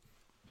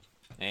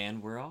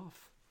And we're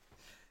off.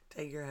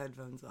 Take your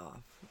headphones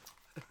off.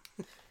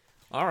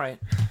 All right.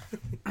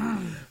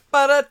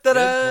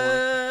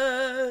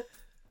 Ba-da-da-da!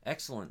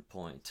 Excellent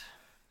point.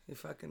 You're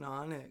fucking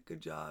on it. Good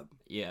job.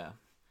 Yeah.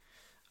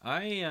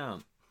 I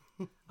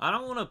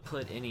don't want to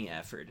put any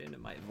effort into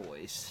my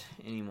voice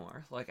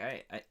anymore. Like,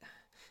 I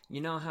you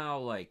know how,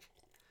 like,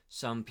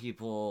 some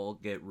people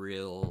get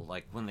real,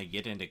 like, when they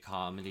get into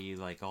comedy,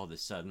 like, all of a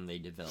sudden they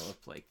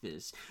develop, like,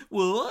 this,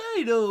 well,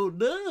 I don't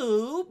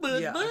know,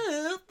 but.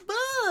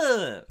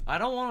 I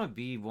don't want to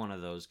be one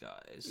of those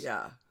guys.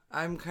 Yeah.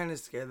 I'm kind of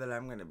scared that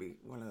I'm going to be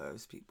one of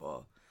those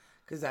people.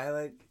 Because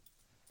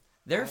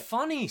They're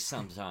funny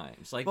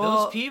sometimes. Like,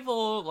 Well, those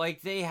people,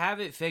 like, they have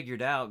it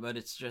figured out, but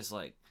it's just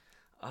like,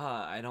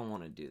 I don't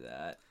want to do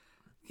that.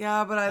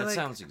 Yeah, but that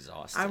sounds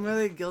exhausting. I'm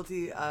really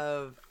guilty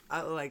of,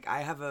 I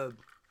have a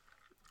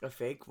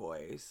fake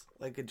voice.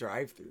 Like, a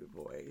drive-through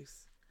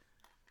voice.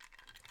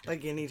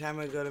 Like, anytime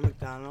I go to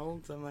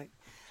McDonald's, I'm like,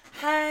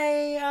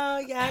 hi,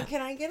 yeah,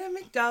 can I get a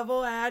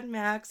McDouble, add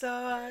mac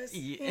sauce?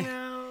 You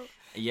know?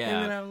 Yeah.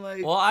 And then I'm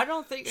like, well, I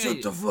don't think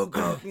shut the fuck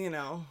up, you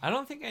know? I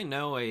don't think I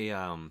know I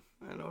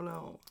don't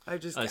know. I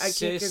cis,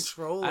 can't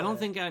control it. I don't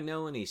think I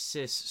know any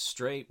cis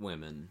straight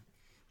women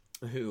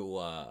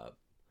who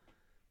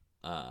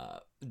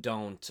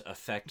don't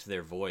affect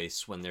their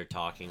voice when they're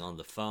talking on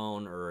the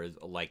phone or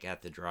like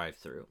at the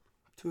drive-thru.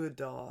 To a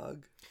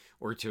dog.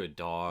 Or to a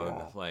dog.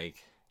 Yeah.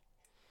 Like,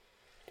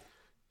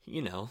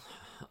 you know,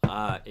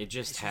 it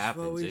just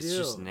happens. It's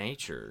just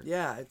nature.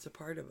 Yeah, it's a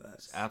part of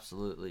us. It's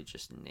absolutely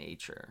just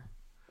nature.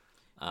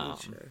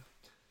 Nature.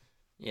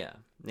 Yeah,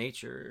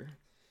 nature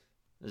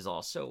is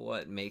also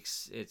what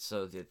makes it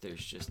so that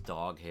there's just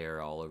dog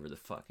hair all over the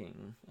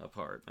fucking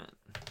apartment.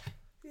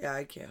 Yeah,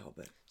 I can't help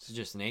it. It's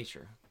just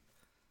nature.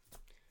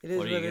 It is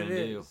what are you gonna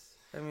do?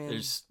 I mean,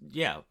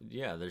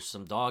 there's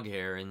some dog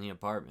hair in the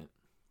apartment.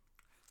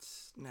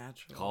 It's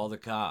natural. Call the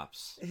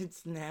cops.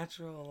 It's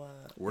natural.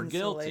 We're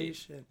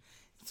insulation. Guilty.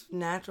 It's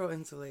natural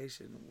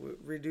insulation.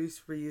 Reduce,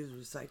 reuse,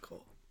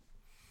 recycle.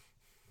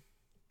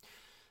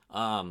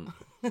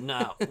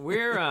 No,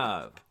 we're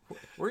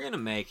gonna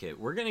make it.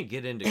 We're gonna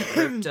get into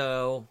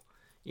crypto.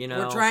 You know,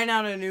 we're trying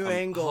out a new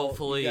angle.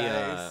 Hopefully,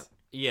 the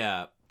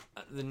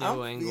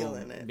new angle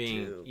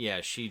being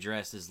she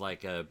dresses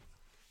like a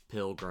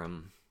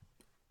pilgrim.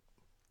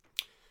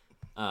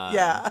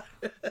 Yeah.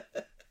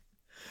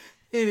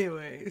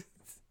 Anyways,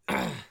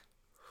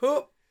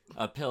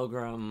 a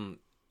pilgrim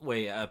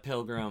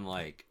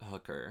like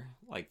hooker.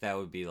 Like that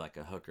would be like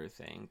a hooker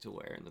thing to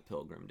wear in the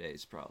Pilgrim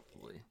days,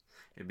 probably.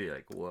 It'd be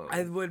like, whoa.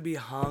 I would be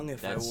hung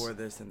if I wore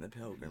this in the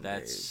Pilgrim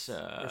days.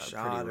 That's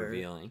pretty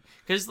revealing.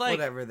 Because, like,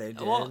 whatever they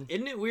did. Well,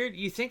 isn't it weird?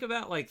 You think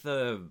about, like,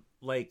 the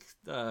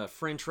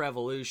French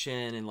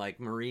Revolution and, like,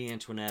 Marie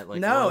Antoinette.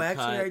 Like, no,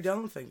 actually, I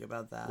don't think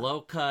about that.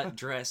 Low-cut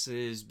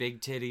dresses,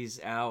 big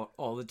titties out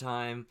all the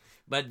time.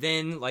 But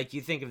then, like, you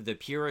think of the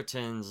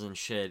Puritans and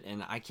shit,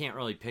 and I can't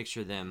really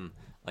picture them,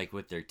 like,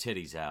 with their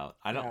titties out.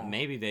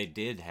 Maybe they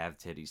did have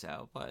titties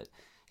out, but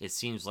it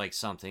seems like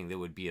something that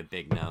would be a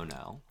big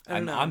no-no.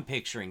 I'm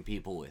picturing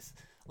people with,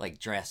 like,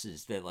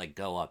 dresses that, like,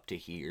 go up to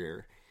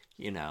here,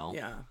 you know?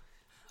 Yeah.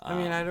 I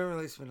mean, I don't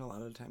really spend a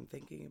lot of time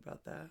thinking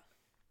about that.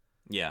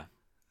 Yeah.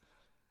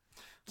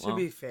 To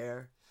be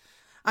fair.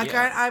 I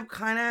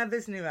kind of have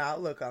this new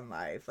outlook on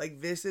life. Like,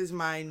 this is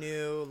my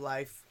new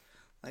life,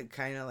 like,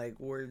 kind of, like,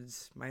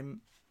 words, my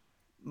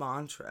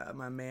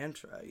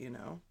mantra, you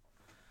know?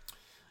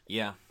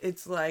 Yeah.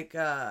 It's like,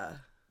 I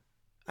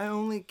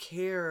only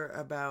care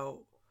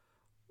about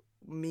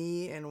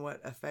me and what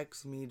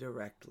affects me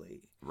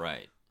directly.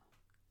 Right.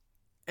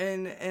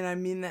 And I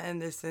mean that in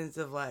the sense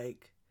of,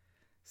 like,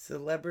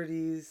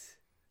 celebrities.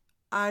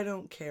 I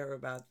don't care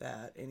about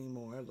that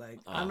anymore. Like,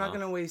 I'm not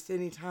going to waste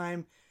any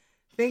time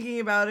thinking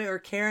about it or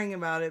caring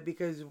about it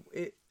because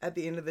at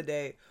the end of the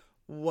day,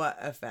 what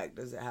effect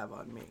does it have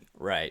on me?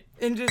 Right.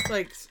 And just,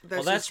 like,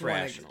 that's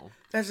rational.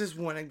 That's just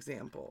one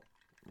example.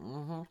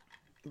 Mm-hmm.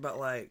 But,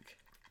 like,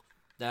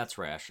 that's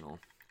rational.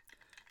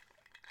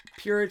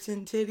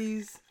 Puritan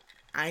titties,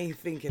 I ain't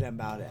thinking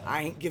about it.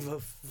 I ain't give a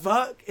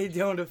fuck. It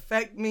don't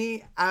affect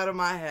me out of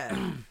my head.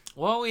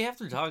 Well, we have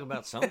to talk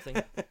about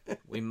something.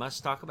 We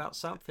must talk about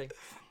something.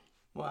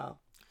 Wow.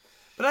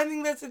 But I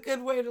think that's a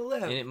good way to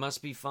live. And it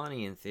must be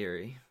funny in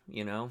theory,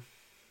 you know?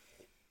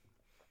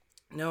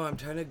 No, I'm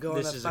trying to go on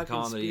a fucking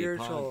comedy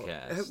spiritual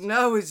podcast.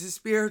 No, it's a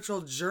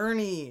spiritual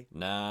journey.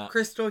 Nah.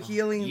 Crystal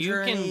healing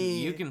journey.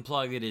 You can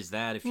plug it as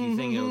that if you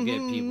think it'll get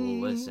people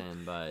to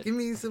listen, but give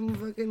me some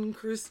fucking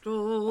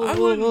crystal.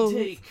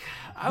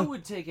 I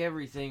would take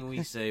everything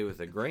we say with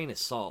a grain of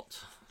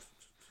salt.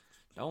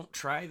 Don't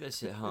try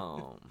this at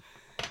home.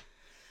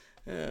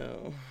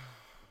 Oh.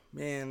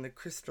 Man, the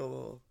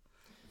crystal.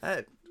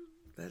 That's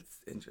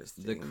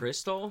interesting. The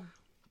crystal?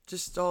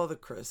 Just all the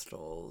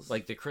crystals.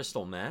 Like the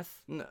crystal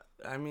meth? No,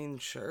 I mean,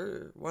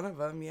 sure. One of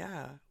them,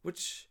 yeah.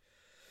 Which,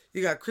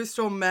 you got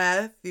crystal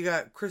meth, you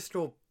got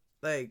crystal,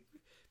 like,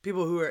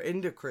 people who are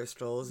into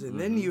crystals, and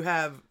then you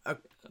have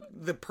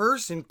the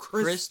person,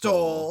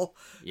 Crystal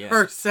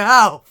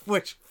herself,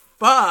 which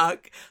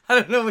fuck. I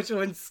don't know which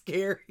one's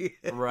scary.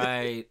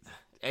 Right.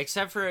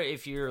 Except for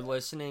if you're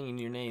listening and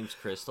your name's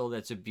Crystal,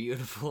 that's a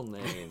beautiful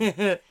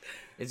name.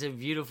 It's a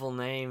beautiful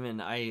name,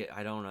 and I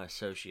don't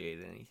associate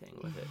anything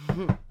with it.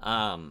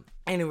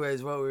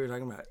 Anyways, what we were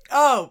talking about.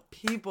 Oh,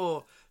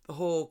 people. The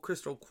whole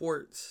crystal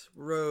quartz,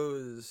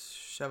 rose,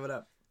 shove it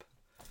up.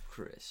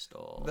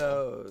 Crystal.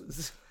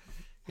 Those.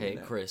 Hey,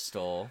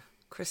 Crystal.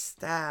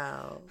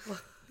 Crystal.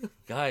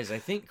 Guys, I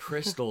think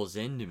Crystal's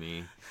into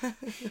me.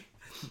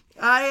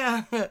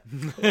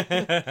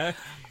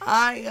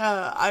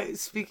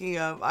 Speaking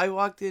of, I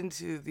walked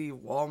into the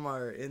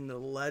Walmart in the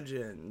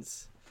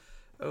Legends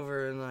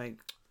over in like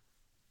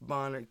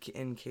Bonner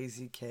and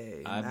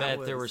KCK. I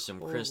bet there were some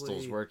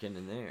crystals working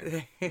in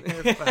there.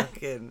 They're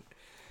fucking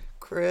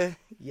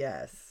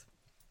yes.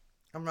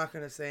 I'm not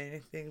gonna say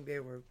anything. They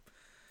were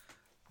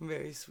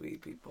very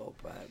sweet people,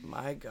 but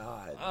my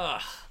God.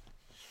 Ugh.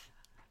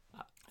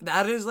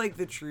 That is like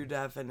the true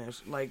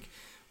definition. Like,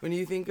 when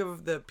you think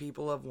of the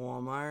people of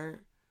Walmart,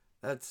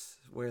 that's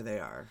where they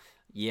are.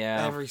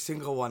 Yeah. Every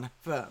single one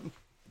of them.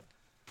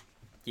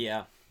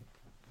 Yeah.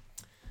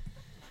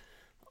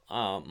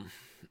 I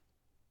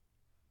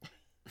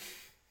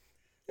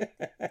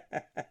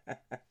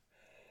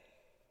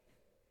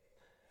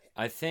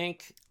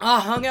think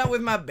I hung out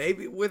with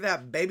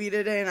that baby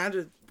today, and I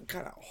just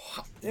kind of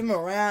hopped him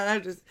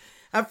around.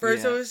 At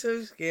first I was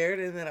so scared,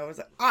 and then I was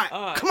like, all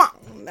right, come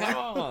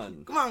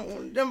on. Come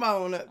on, jump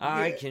on up.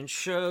 I can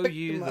show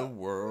you the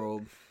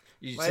world.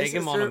 Did you take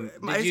him on a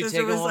magic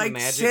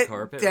sit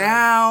carpet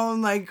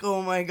down, ride? Like,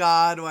 oh my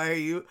God, why are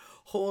you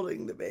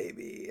holding the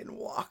baby and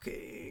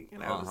walking?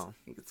 And I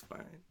think it's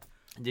fine.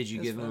 Did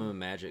you give him a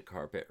magic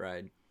carpet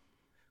ride?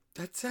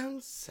 That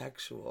sounds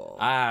sexual.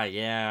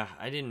 Yeah.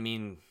 I didn't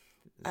mean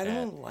that. I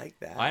don't like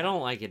that. I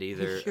don't like it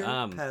either. You're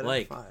a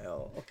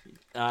pedophile.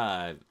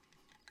 I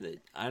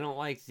don't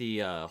like the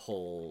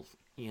whole,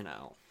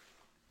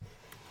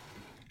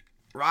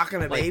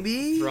 rocking a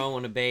baby,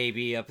 throwing a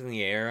baby up in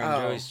the air.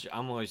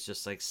 I'm always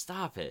just like,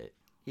 stop it,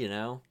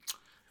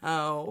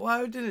 Oh,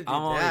 why did it do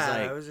I'm always that?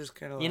 like, I was just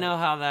kind of you know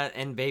how that,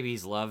 and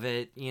babies love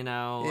it,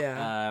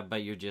 Yeah.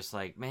 But you're just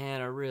like,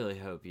 man, I really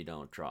hope you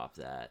don't drop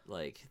that.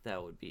 Like,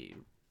 that would be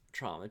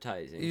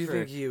traumatizing. You for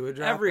think you would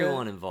drop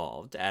everyone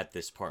involved at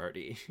this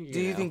party? Do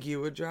you think you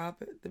would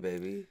drop it, the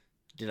baby?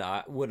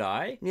 Would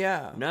I?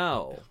 Yeah.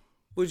 No.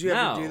 Would you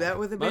ever do that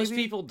with a baby? Most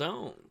people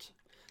don't.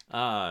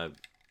 Or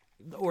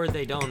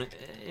they don't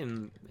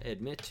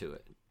admit to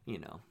it,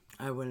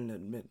 I wouldn't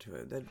admit to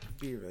it. That'd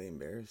be really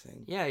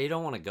embarrassing. Yeah, you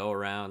don't want to go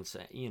around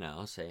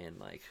saying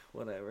like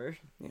whatever.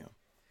 Yeah.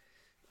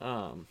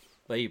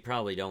 But you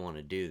probably don't want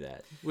to do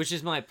that, which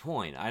is my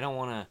point. I don't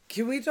want to.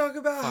 Can we talk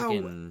about how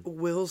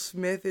Will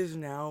Smith is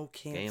now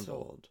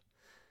canceled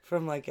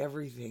from like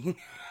everything?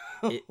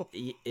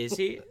 Is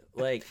he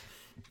like?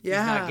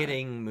 Yeah. He's not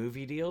getting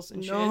movie deals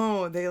and shit.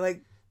 No, they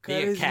like.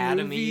 The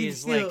Academy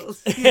is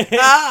deals. like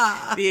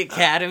the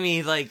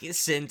Academy like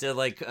sent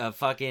a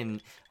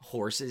fucking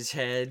horse's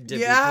head to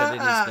be put in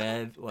his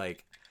bed,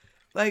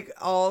 like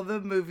all the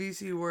movies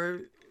they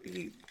were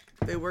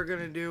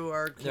gonna do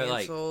are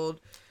canceled.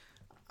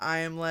 I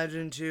Am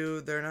Legend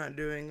 2, they're not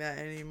doing that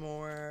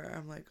anymore.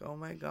 I'm like, oh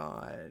my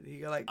God, he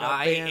got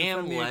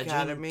banned from the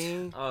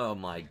Academy. Oh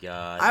my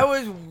God, I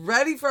was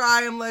ready for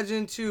I Am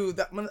Legend 2.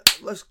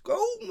 Let's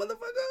go,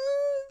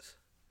 motherfuckers.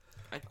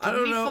 I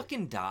don't know.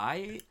 Fucking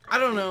die? I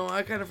don't know.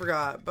 I kind of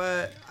forgot,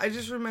 but I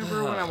just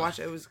remember when I watched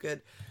it, it was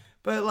good.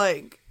 But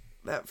like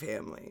that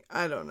family,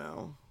 I don't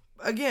know.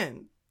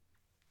 Again,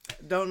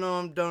 don't know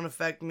them. Don't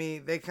affect me.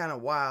 They kind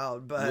of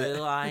wild, but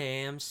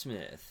William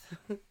Smith,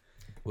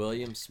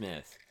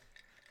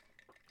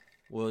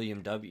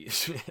 William W.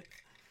 Smith,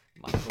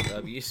 Michael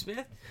W.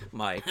 Smith,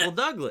 Michael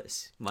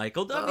Douglas,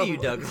 Michael W.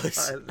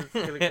 Douglas. God, it's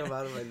gonna come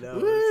out of my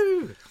nose.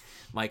 Woo!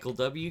 Michael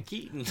W.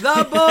 Keaton.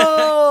 The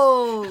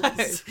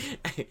Bulls!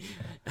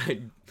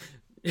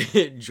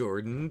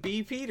 Jordan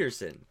B.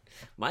 Peterson.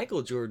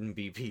 Michael Jordan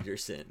B.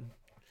 Peterson.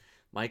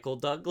 Michael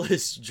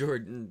Douglas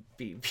Jordan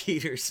B.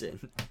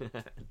 Peterson.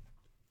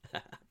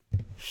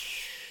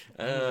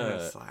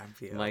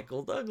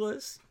 Michael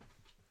Douglas.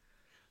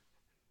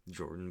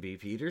 Jordan B.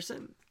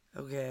 Peterson.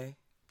 Okay.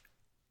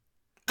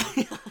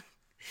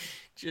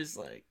 Just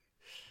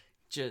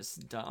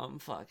dumb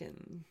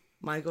fucking...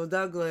 Michael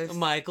Douglas.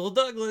 Michael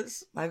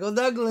Douglas. Michael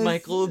Douglas.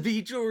 Michael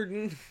B.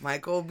 Jordan.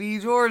 Michael B.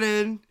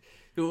 Jordan.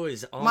 Who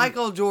was on...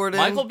 Michael Jordan.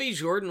 Michael B.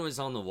 Jordan was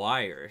on The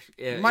Wire.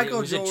 It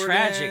was a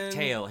tragic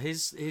tale.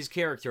 His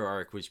character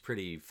arc was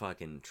pretty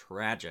fucking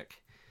tragic.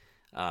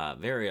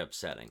 Very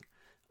upsetting.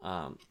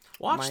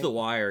 Watch The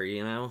Wire,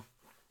 yeah.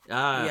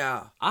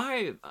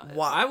 I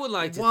would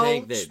like to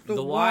think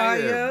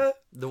that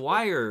The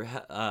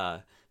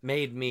Wire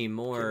made me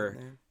more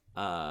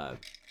of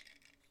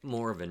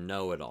a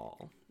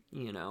know-it-all,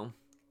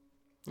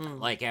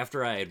 Like,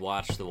 after I had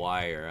watched The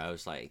Wire, I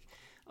was like,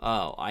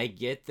 oh, I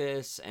get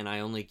this, and I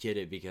only get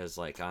it because,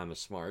 like, I'm a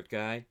smart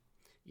guy,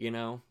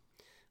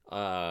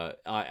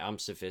 I'm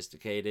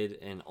sophisticated,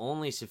 and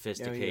only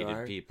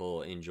sophisticated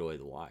people enjoy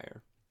The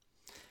Wire.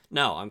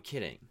 No, I'm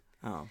kidding.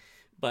 Oh.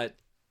 But,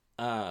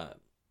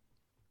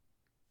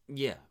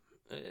 yeah.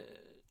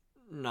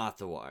 Not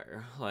The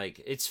Wire.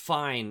 Like, it's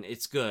fine.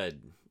 It's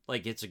good.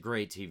 Like, it's a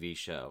great TV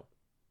show.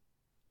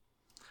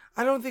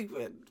 I don't think...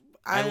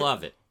 I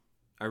love it.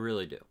 I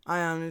really do.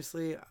 I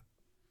honestly...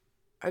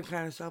 I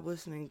kind of stopped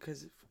listening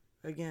because,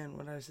 again,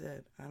 what I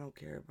said, I don't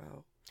care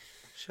about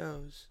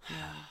shows.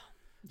 Yeah.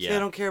 See, I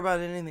don't care about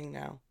anything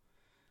now.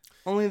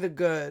 Only the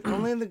good.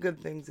 Only the good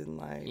things in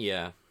life.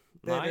 Yeah.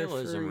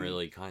 Nihilism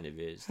really kind of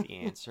is the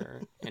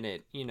answer. And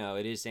it,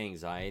 it is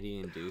anxiety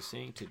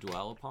inducing to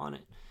dwell upon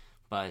it.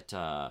 But,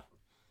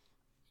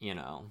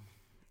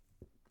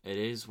 it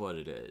is what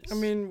it is. I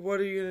mean, what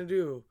are you going to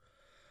do?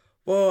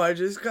 Whoa, I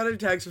just got a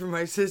text from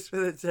my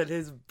sister that said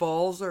his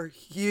balls are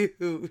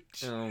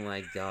huge. Oh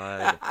my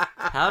God.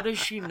 How does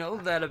she know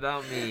that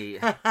about me?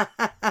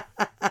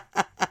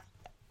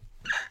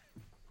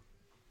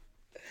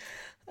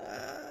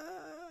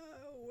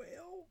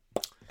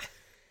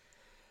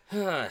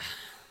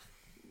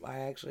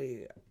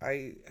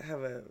 I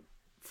have a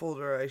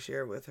folder I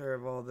share with her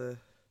of all the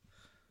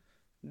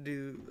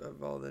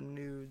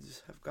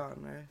nudes I've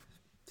gotten.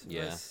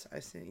 I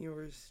sent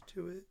yours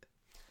to it.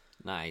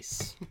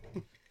 Nice.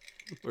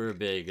 We're a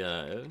big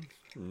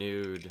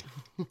nude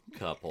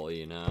couple,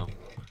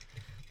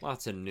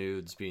 Lots of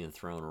nudes being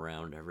thrown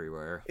around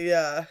everywhere.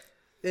 Yeah.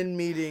 In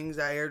meetings,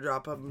 I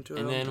airdrop them to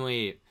him. And then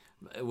we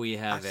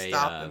have I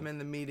stop him in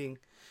the meeting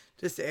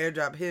just to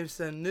airdrop him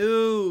some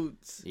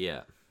nudes.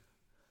 Yeah.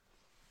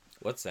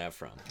 What's that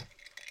from?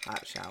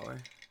 Hot shower.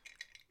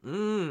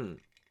 Mmm.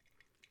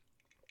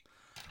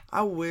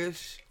 I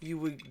wish you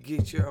would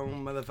get your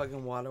own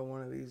motherfucking water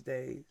one of these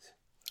days.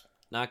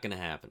 Not gonna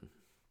happen.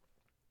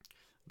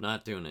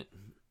 Not doing it.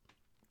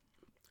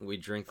 We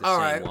drink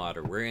the same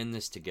water. We're in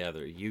this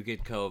together. You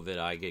get COVID,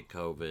 I get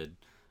COVID.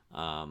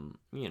 Yeah.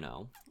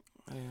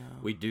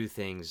 We do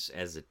things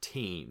as a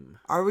team.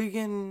 Are we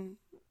gonna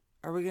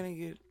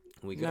get...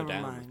 We go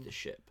down with the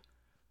ship.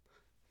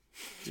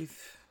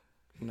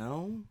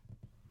 No.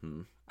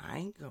 I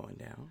ain't going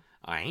down.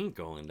 I ain't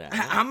going down.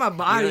 I'm a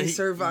body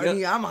surfer.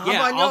 I'm on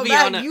your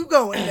back. You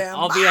going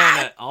down.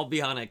 I'll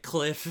be on a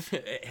cliff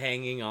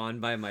hanging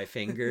on by my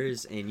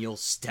fingers, and you'll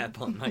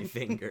step on my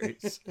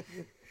fingers.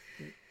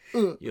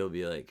 You'll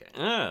be like,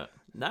 no,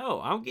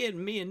 I'm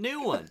getting me a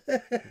new one.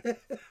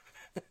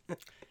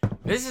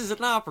 This is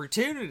an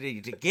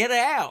opportunity to get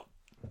out.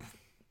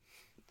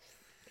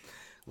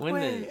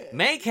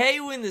 Make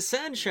hay when the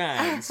sun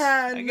shines.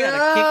 I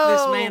gotta kick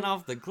this man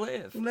off the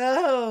cliff.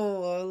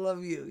 No, I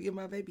love you. You're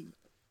my baby.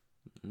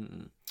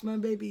 Mm-mm. My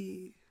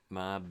baby.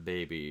 My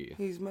baby.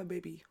 He's my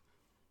baby.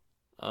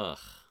 Ugh.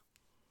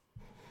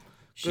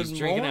 She's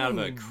drinking out of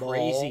a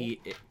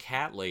crazy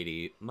cat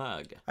lady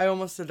mug. I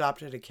almost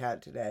adopted a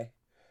cat today.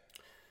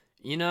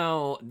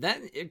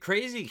 That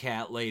crazy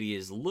cat lady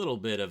is a little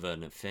bit of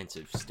an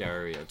offensive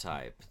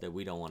stereotype that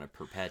we don't want to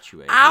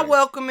perpetuate. I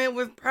welcome it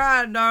with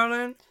pride,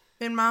 darling.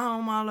 In my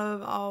home, I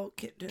love all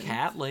kittens.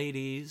 Cat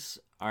ladies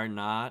are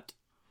not...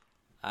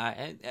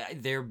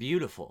 they're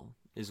beautiful,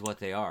 is what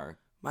they are.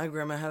 My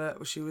grandma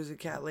she was a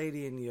cat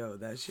lady, and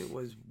that shit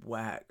was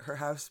whack. Her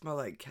house smelled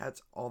like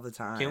cats all the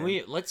time.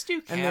 Let's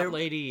do cat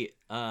lady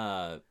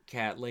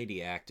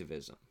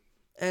activism.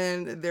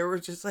 And there were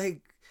just like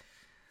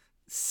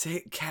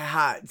sick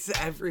cats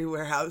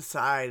everywhere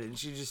outside, and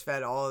she just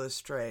fed all the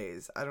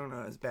strays. I don't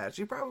know, it's bad.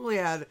 She probably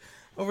had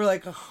over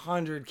like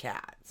 100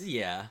 cats.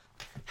 Yeah.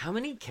 How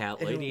many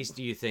cat ladies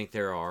do you think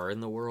there are in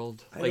the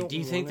world? Do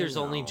you think there's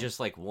only just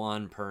like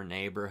one per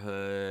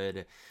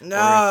neighborhood? No.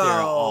 Or if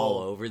they're all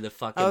over the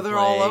fucking place? Oh, they're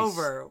all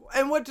over.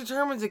 And what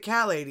determines a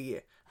cat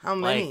lady? How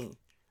many?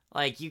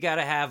 You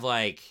gotta have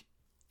 8,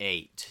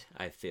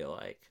 I feel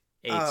like.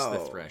 8's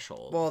the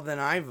threshold. Well, then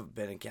I've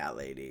been a cat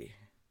lady.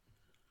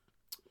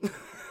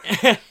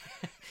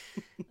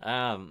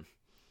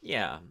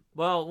 Yeah.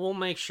 Well, we'll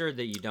make sure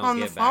that you don't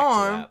get back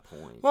to that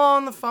point. Well,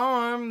 on the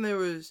farm, there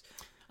was...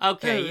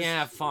 Okay,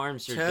 yeah,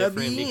 farms are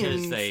different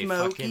because they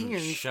fucking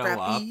show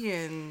up.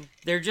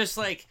 They're just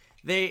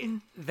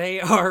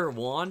they are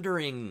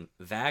wandering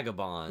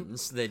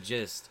vagabonds that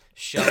just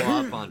show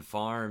up on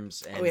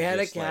farms and we had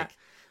a cat.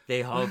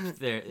 They hope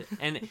they're...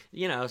 And,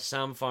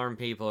 some farm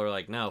people are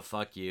like, no,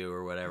 fuck you,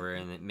 or whatever,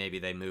 and then maybe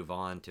they move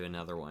on to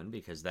another one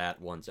because that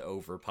one's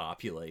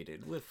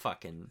overpopulated with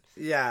fucking...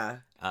 Yeah.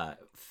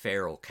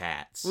 Feral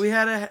cats. We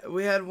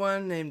had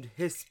one named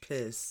Hiss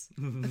Piss.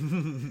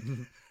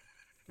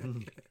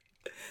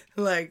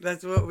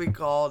 That's what we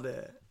called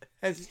it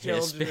as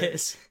children. Hiss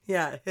Piss?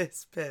 Yeah,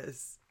 Hiss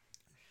Piss.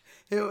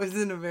 It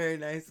wasn't a very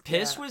nice cat.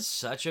 Piss was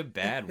such a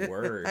bad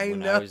word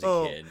when I was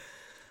a kid.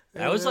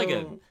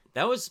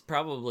 That was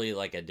probably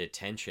a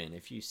detention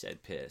if you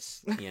said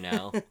piss,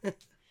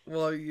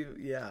 Well,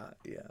 yeah.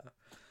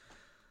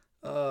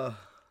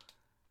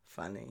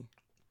 Funny.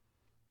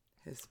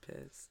 Hiss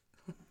Piss.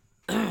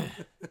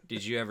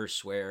 Did you ever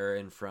swear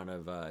in front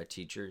of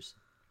teachers?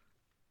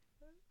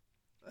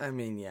 I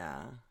mean,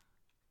 yeah.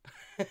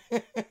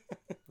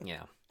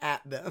 Yeah.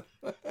 At them.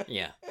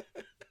 Yeah.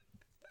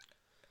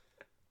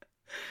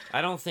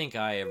 I don't think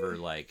I ever,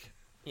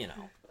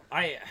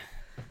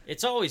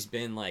 It's always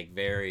been like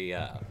very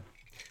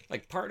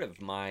like part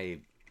of my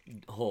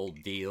whole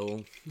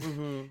deal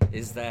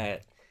is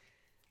that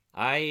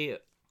I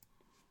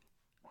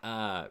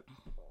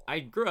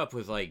grew up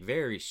with like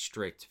very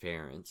strict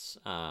parents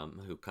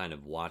who kind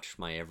of watched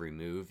my every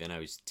move, and I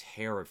was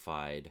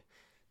terrified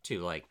to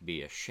like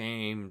be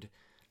ashamed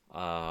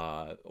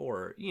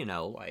or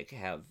like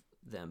have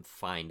them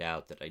find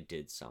out that I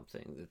did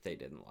something that they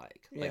didn't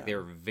like. Yeah. Like they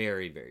were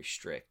very, very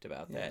strict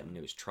about that, and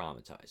it was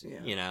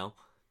traumatizing.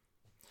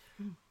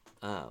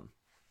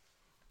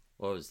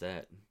 What was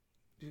that?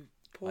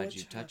 Why'd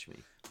you touch me?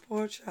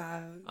 Poor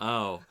child.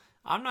 Oh,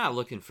 I'm not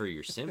looking for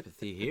your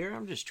sympathy here.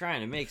 I'm just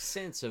trying to make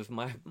sense of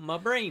my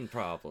brain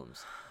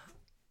problems.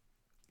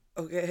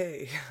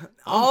 Okay.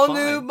 All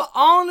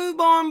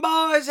newborn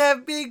boys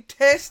have big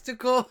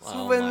testicles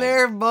when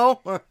they're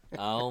born.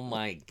 Oh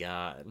my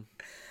God.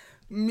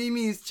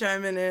 Mimi's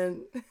chiming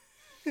in.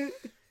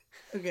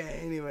 Okay,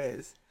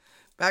 anyways.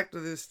 Back to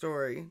this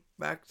story.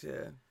 Back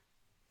to...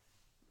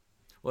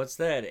 What's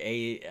that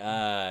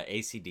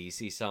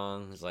AC/DC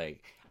song? It's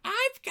like,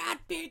 I've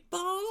got big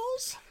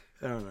balls.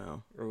 I don't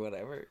know. Or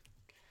whatever.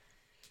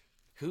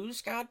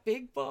 Who's got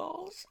big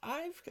balls?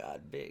 I've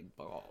got big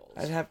balls.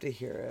 I'd have to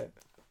hear it.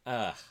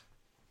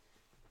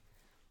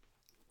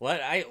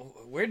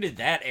 Where did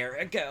that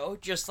era go?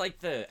 Just like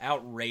the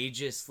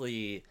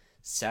outrageously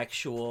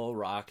sexual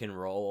rock and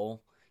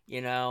roll,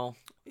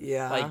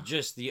 Yeah. Like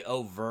just the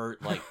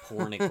overt, like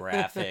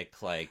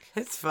pornographic, like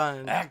it's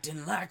fun.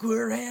 Acting like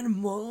we're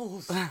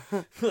animals. I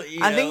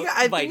think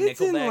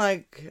it's in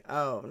like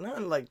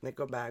not like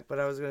Nickelback, but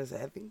I was gonna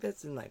say I think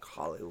that's in like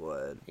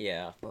Hollywood.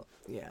 Yeah. Well,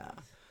 yeah.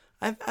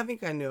 I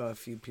think I know a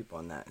few people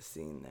in that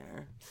scene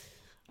there.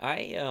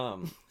 I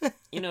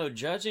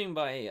judging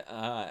by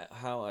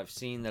how I've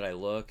seen that I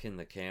look in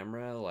the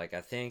camera, like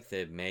I think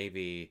that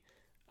maybe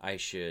I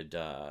should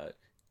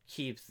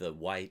keep the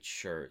white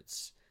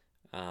shirts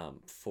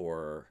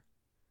for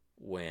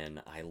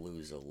when I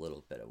lose a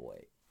little bit of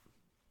weight.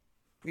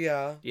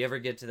 Yeah. Do you ever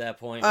get to that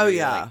point? Oh,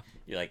 yeah.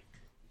 You're like,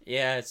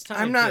 yeah, it's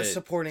time. I'm not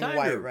supporting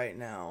white right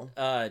now.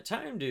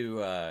 Time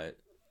to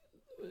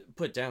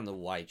put down the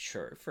white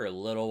shirt for a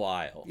little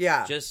while.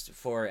 Yeah. Just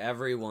for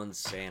everyone's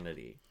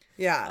sanity.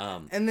 Yeah.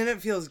 And then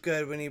it feels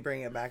good when you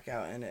bring it back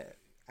out and it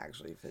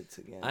actually fits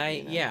again.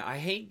 I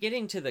hate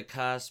getting to the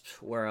cusp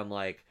where I'm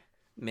like,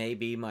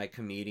 maybe my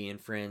comedian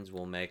friends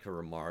will make a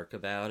remark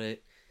about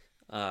it.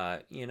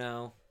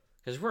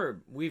 Because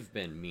we've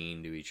been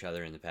mean to each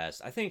other in the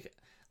past. I think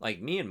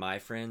like me and my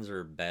friends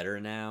are better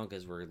now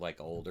because we're like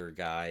older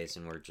guys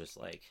and we're just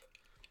like,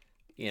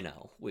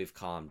 we've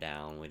calmed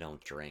down. We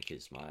don't drink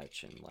as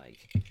much and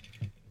like,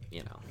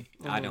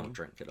 I don't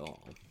drink at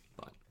all.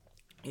 But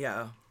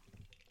yeah,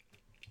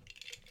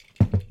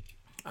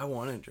 I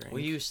want to drink.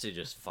 We used to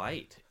just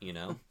fight,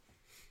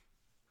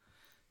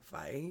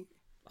 Fight?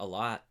 A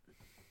lot.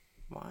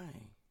 Why?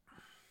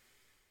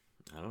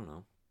 I don't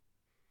know.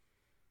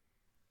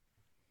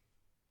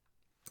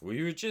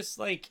 We were just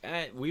like,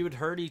 we would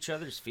hurt each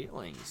other's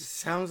feelings.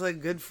 Sounds like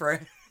good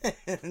friends.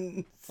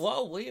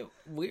 Well, we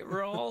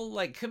were all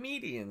like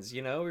comedians,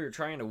 we were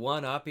trying to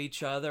one up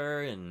each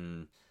other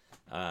and,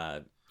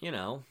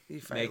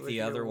 make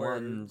the other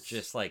one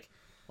just like,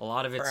 a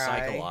lot of it's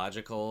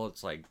psychological.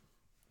 It's like,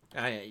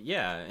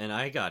 and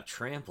I got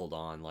trampled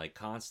on like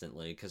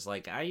constantly because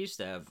like I used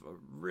to have a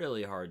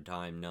really hard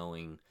time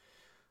knowing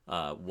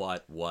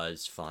what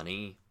was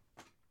funny.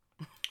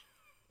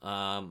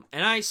 And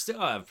I still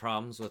have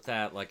problems with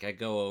that. Like I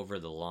go over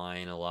the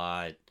line a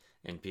lot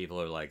and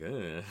people are like,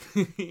 ugh,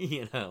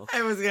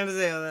 I was going to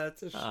say, oh,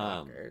 that's a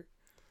shocker.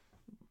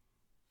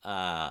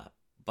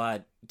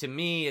 But to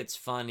me, it's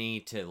funny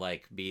to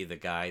like be the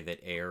guy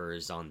that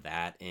errs on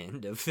that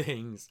end of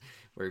things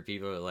where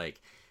people are like,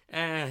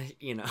 yeah,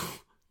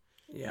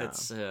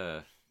 it's,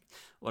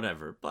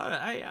 whatever. But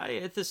I,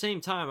 at the same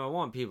time, I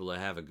want people to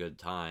have a good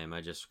time. I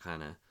just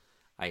kind of,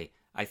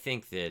 I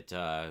think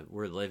that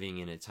we're living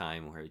in a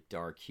time where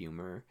dark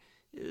humor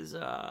is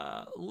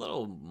a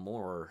little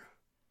more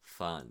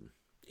fun.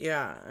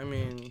 Yeah, I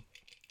mean,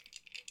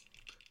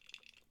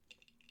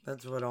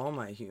 that's what all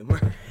my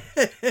humor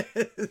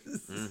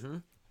is. Mm-hmm.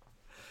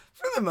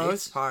 For the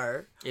most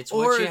part. It's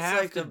what you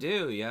have to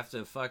do. You have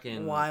to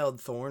fucking... Wild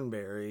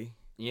Thornberry.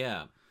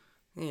 Yeah.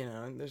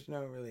 There's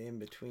no really in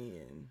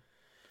between.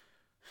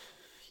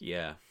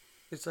 Yeah.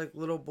 It's like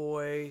little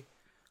boy,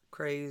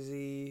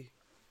 crazy...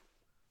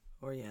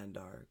 Or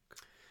dark.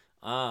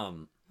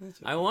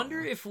 I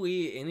wonder if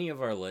any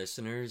of our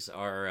listeners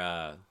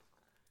are,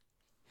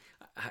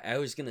 I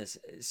was gonna say,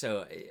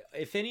 so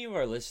if any of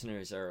our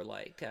listeners are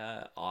like,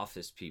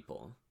 office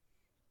people.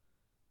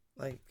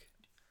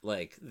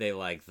 Like they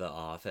like The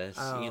Office,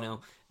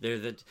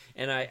 they're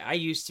and I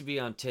used to be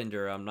on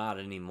Tinder. I'm not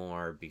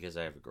anymore because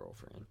I have a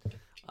girlfriend.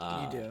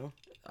 You do?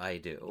 I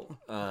do.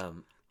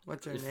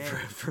 What's her name?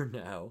 For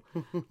now.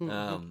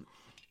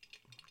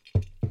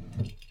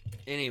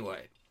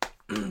 Anyway.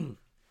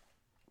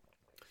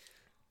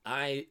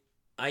 I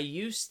I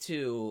used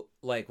to,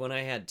 like, when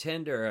I had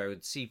Tinder, I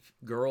would see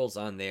girls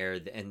on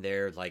there, and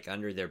they're, like,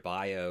 under their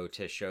bio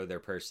to show their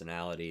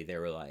personality. They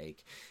were,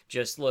 like,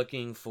 just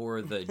looking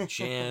for the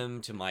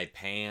gym to my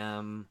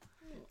Pam.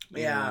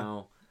 You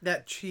know?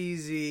 That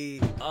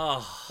cheesy. Oh,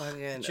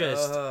 fucking,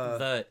 just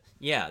the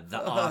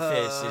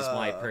Office is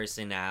my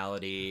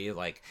personality.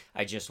 Like,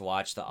 I just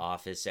watch The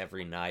Office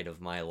every night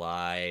of my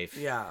life.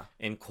 Yeah.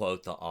 And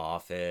quote The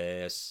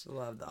Office.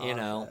 Love The you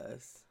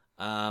Office.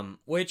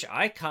 Which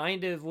I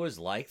kind of was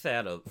like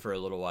that for a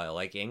little while.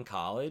 Like, in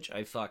college,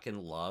 I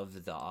fucking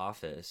loved The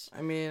Office.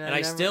 I mean,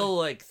 I still,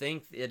 like,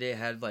 think that it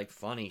had, like,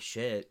 funny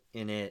shit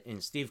in it.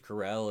 And Steve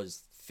Carell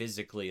is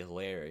physically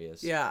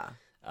hilarious. Yeah.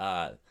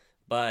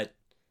 But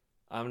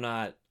I'm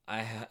not.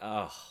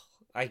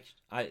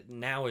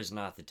 Now is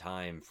not the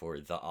time for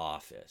The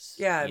Office.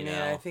 Yeah, I you mean,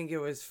 know? I think it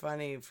was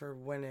funny for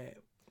what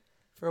it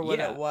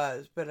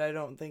was, but I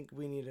don't think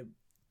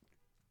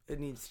it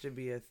needs to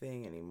be a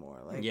thing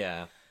anymore. Like,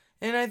 yeah.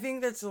 And I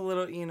think that's a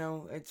little,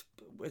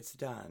 it's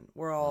done.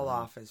 We're all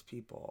Office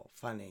people.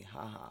 Funny,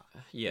 haha.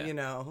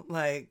 Yeah.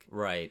 Like,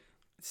 right.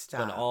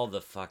 Stop. But all the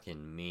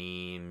fucking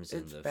memes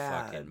and the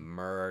bad. fucking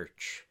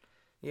merch.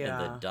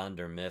 Yeah. And the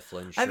Dunder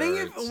Mifflin shirts. I think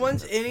if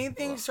once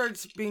anything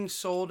starts being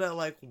sold at,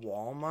 like,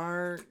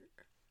 Walmart,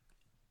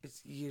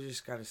 you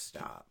just gotta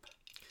stop.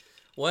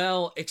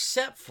 Well,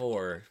 except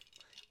for,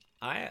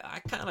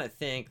 I kind of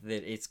think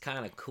that it's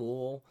kind of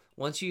cool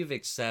once you're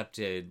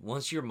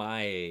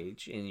my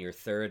age and you're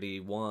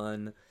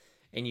 31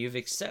 and you've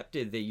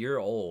accepted that you're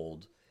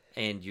old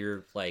and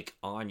you're, like,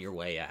 on your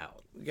way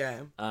out. Okay.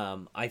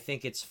 I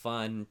think it's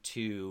fun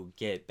to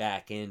get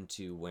back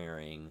into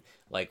wearing,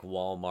 like,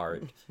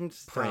 Walmart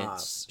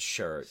Prince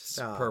shirts,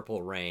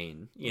 Purple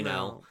Rain, you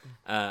know,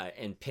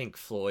 and Pink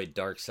Floyd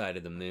Dark Side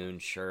of the Moon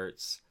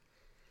shirts,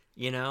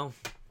 you know?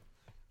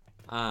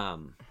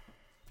 And,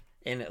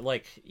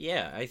 like,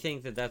 yeah, I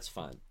think that that's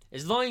fun.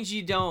 As long as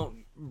you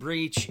don't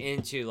breach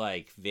into,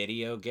 like,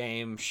 video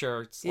game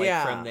shirts,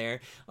 like, from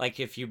there. Like,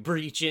 if you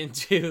breach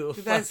into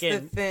that's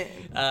fucking the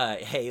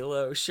thing.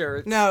 Halo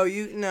shirts. No.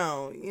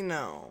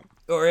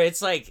 Or it's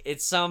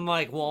some,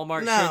 like, Walmart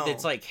shirt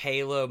that's, like,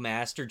 Halo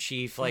Master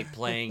Chief, like,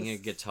 playing a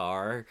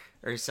guitar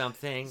or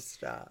something.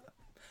 Stop.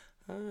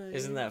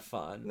 Isn't that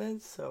fun?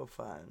 That's so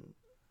fun.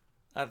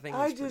 I think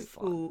it's pretty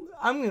fun.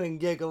 I'm going to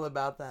giggle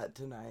about that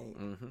tonight.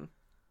 Mm-hmm.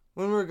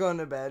 When we're going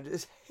to bed,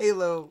 just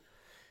Halo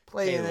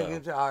playing a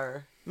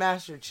guitar.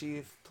 Master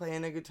Chief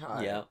playing a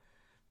guitar. Yep.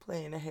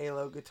 Playing a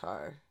Halo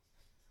guitar.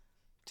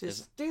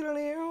 Just on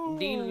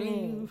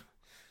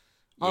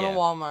a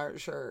Walmart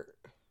shirt.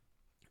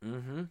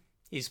 Mm-hmm.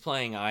 He's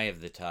playing Eye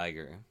of the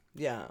Tiger.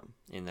 Yeah.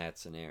 In that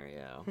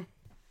scenario.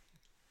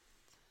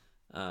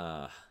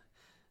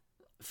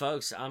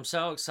 Folks, I'm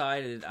so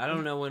excited. I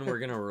don't know when we're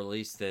going to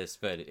release this,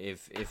 but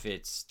if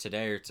it's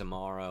today or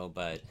tomorrow,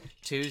 but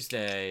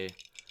Tuesday,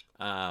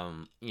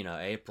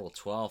 April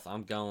 12th,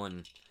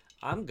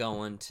 I'm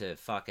going to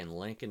fucking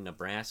Lincoln,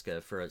 Nebraska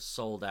for a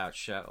sold out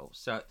show.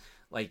 So,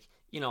 like,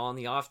 on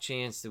the off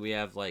chance that we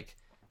have, like,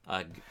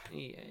 a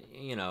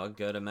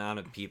good amount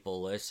of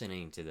people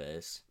listening to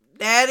this.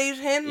 Daddy's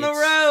hitting the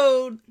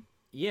road.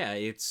 Yeah,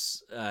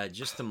 it's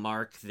just to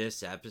mark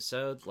this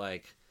episode,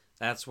 like,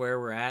 that's where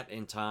we're at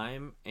in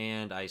time,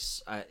 and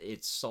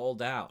it's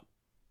sold out.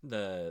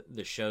 The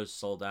show's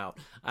sold out.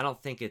 I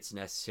don't think it's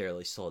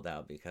necessarily sold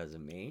out because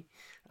of me,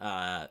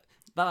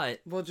 but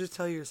well, just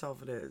tell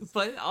yourself it is.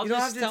 But you don't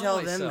have to tell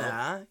them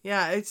that.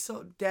 Yeah,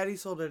 Daddy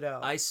sold it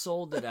out. I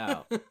sold it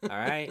out. All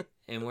right,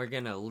 and we're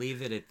gonna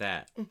leave it at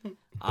that.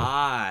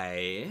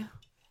 I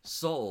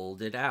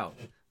sold it out.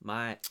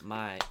 My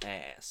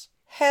ass.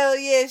 Hell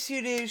yes,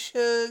 you did,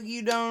 Shug.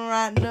 You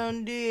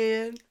done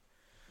did.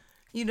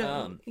 You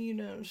done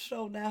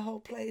sold that whole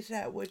place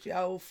out with your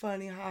old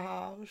funny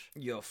ha-has.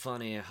 Your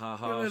funny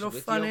ha-has with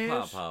your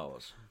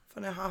pop-haws.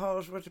 Funny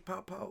ha-has with your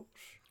pop-haws.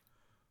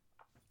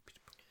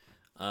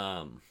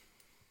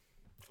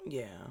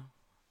 Yeah.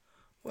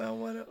 Well,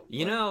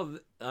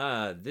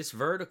 what? This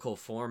vertical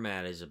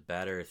format is a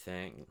better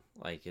thing.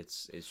 Like,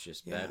 it's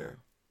just better.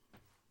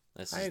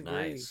 This is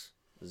nice.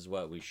 This is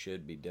what we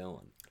should be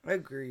doing. I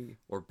agree.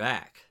 We're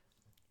back.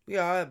 We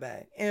are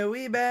back. And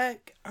we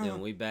back.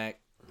 And we back.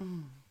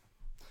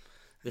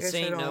 This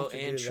ain't no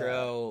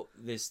intro.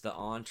 This the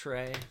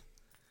entree.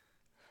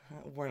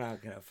 We're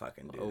not gonna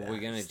fucking do that. We're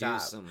gonna do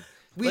some.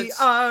 We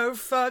are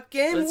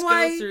fucking let's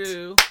white.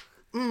 Go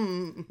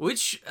through.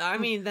 Which, I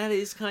mean, that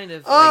is kind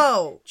of.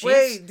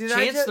 Wait, did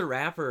Chance the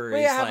Rapper?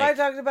 Wait, have I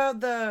talked about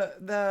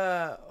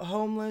the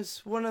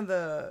homeless? One of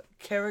the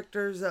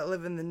characters that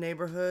live in the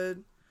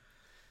neighborhood.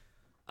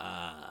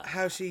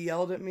 How she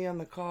yelled at me on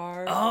the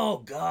car. Oh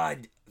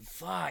God.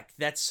 Fuck,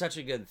 that's such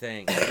a good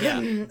thing. Yeah,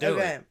 do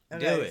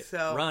it.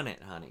 So, run it,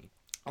 honey.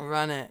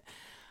 Run it.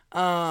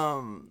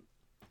 I'm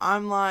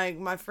like,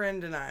 my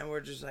friend and I, we're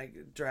just like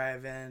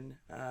driving,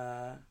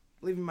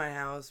 leaving my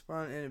house. We're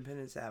on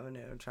Independence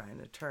Avenue trying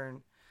to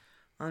turn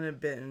on a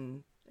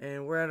Benton,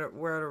 and we're at a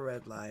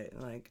red light.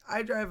 And like,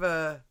 I drive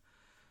a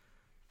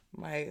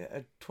my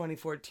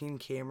 2014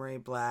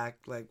 Camry black,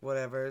 like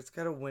whatever. It's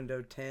got a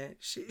window tint.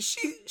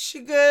 She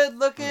good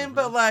looking,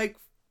 but like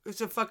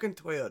it's a fucking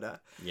Toyota.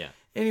 Yeah.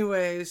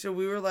 Anyway, so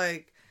we were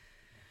like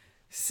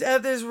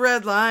at this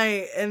red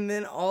light, and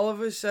then all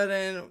of a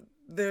sudden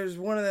there's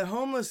one of the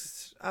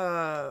homeless.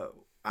 I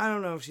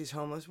don't know if she's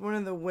homeless. One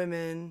of the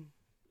women,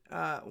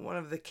 one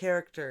of the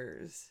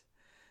characters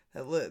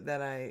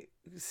that I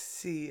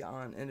see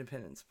on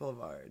Independence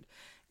Boulevard,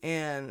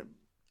 and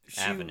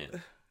Avenue.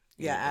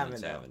 Yeah,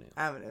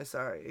 Avenue.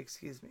 Sorry,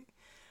 excuse me.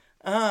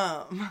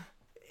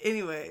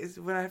 Anyways,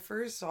 when I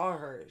first saw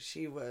her,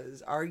 she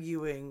was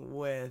arguing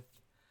with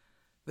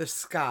the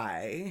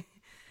sky.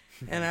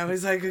 And I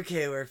was like,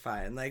 okay, we're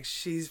fine. Like,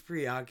 she's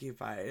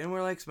preoccupied. And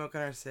we're, like,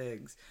 smoking our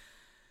cigs.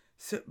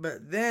 So,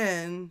 but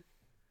then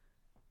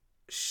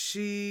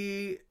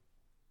she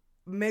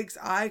makes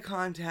eye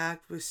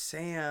contact with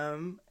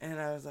Sam. And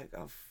I was like,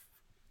 oh,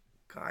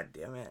 God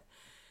damn it.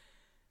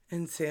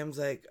 And Sam's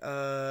like,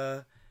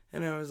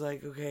 and I was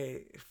like,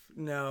 okay,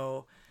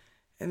 no.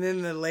 And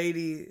then the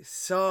lady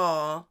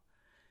saw,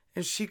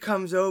 and she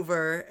comes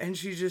over, and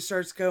she just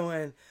starts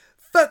going,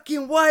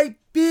 fucking white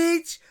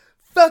bitch,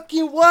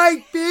 fucking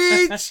white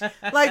bitch,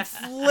 like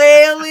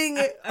flailing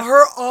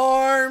her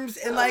arms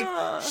and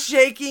like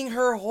shaking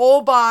her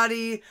whole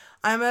body.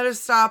 I'm at a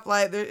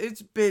stoplight.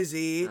 It's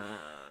busy.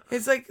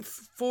 It's like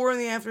 4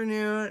 p.m,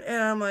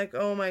 and I'm like,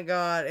 oh my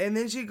God. And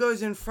then she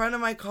goes in front of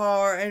my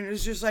car, and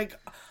it's just like,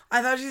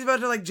 I thought she's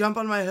about to like jump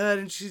on my hood,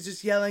 and she's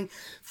just yelling,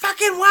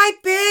 fucking white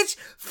bitch,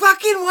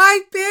 fucking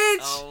white bitch.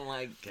 Oh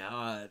my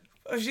God.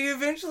 She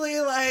eventually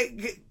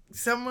like,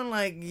 someone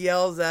like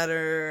yells at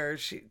her, or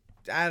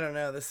I don't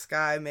know, the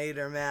sky made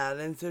her mad.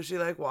 And so she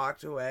like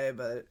walked away,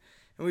 and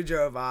we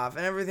drove off,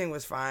 and everything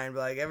was fine. But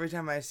like every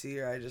time I see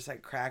her, I just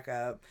like crack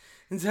up.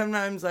 And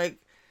sometimes like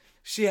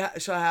she'll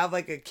have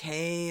like a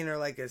cane or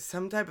like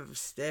some type of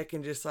stick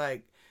and just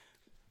like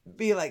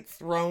be like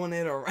throwing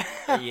it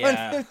around.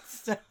 Yeah. And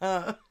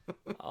stuff.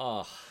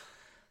 Oh.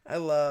 I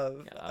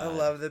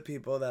love the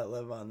people that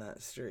live on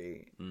that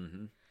street.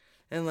 Mm-hmm.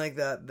 And like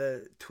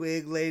the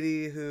twig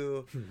lady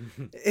who,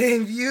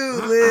 if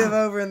you live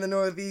over in the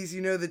Northeast,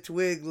 you know the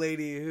twig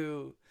lady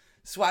who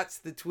swats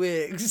the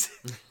twigs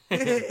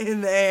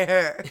in the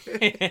air.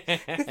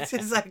 It's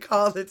just like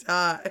all the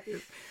time.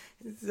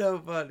 It's so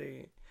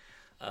funny.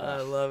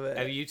 I love it.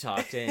 Have you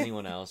talked to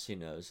anyone else who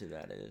knows who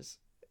that is?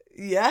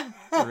 Yeah.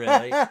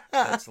 Really?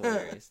 That's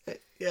hilarious.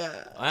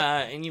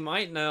 Yeah. And you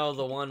might know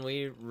the one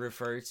we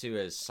refer to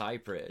as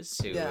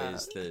Cypress, who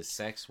is the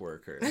sex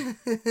worker.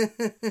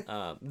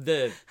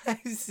 The I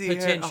see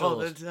her all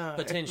the time.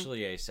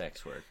 Potentially a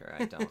sex worker.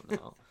 I don't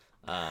know.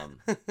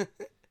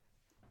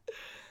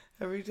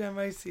 Every time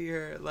I see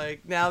her,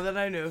 like, now that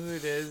I know who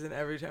it is, and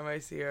every time I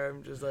see her,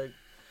 I'm just like,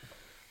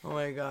 oh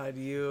my God,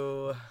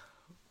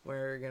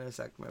 we're gonna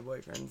suck my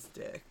boyfriend's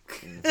dick.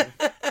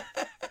 Mm-hmm.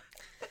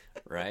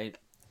 Right?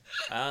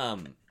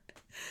 I'm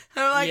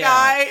like, yeah.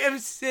 I am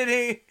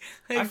sitting.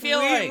 Like, I feel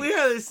like we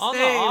are the same. On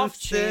the off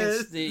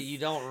chance that you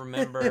don't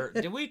remember,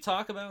 did we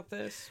talk about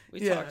this?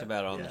 We talked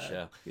about it on the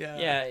show.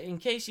 Yeah. In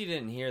case you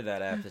didn't hear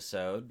that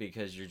episode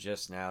because you're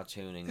just now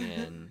tuning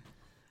in,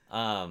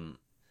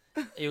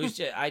 it was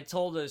I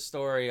told a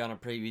story on a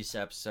previous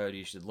episode.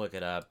 You should look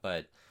it up.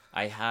 But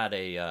I had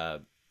a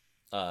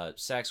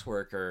sex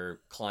worker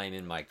climb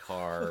in my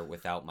car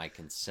without my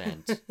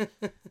consent.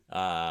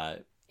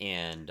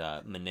 And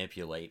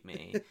manipulate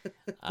me.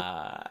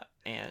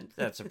 And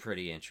that's a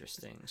pretty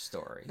interesting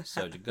story.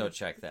 So go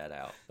check that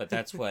out. But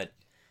that's what,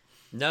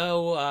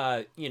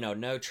 no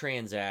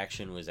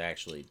transaction was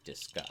actually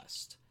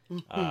discussed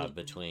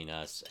between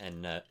us,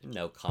 and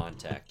no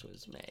contact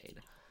was made.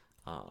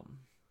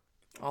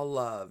 All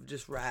love,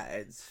 just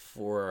rides.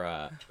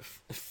 For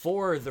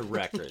the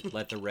record,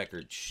 let the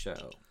record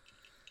show.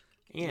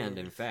 And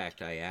in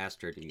fact, I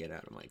asked her to get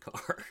out of my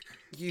car.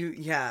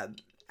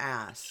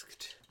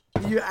 Asked.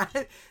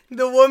 The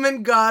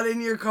woman got in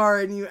your car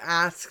and you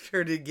asked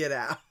her to get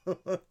out.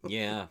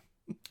 Yeah,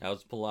 that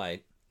was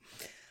polite.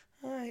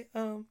 Hi,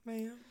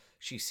 ma'am.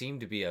 She seemed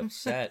to be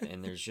upset,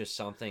 and there's just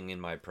something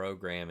in my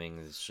programming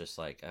that's just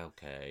like,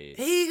 okay.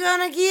 He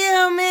gonna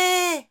kill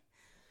me.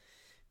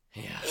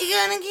 Yeah. He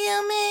gonna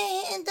kill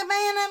me. And the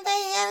man up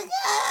there.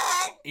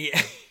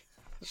 Yeah.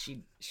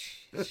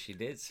 She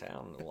did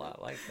sound a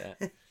lot like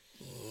that.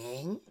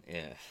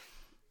 Yeah.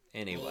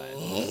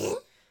 Anyway.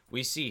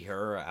 We see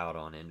her out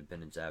on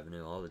Independence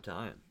Avenue all the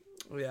time.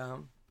 Yeah.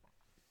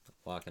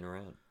 Walking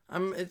around.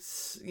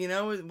 It's,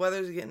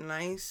 weather's getting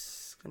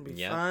nice. It's going to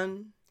be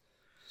fun.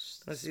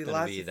 I see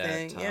lots of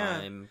things.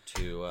 Time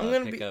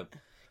to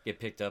get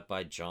picked up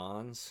by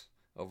John's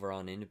over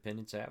on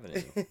Independence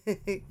Avenue.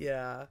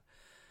 Yeah.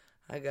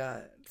 I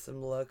got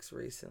some looks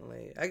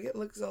recently. I get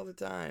looks all the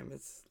time.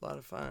 It's a lot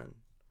of fun.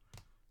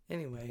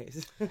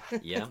 Anyways.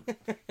 Yeah.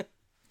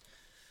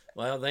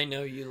 Well, they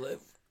know you live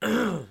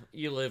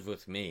you live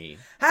with me.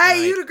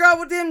 Hey, you the girl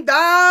with them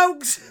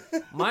dogs?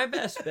 My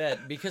best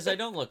bet, because I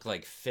don't look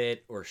like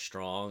fit or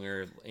strong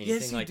or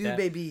anything like that. Yes, you do,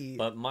 baby.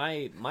 But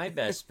my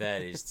best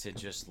bet is to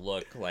just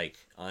look like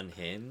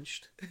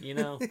unhinged, you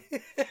know?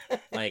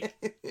 Like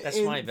that's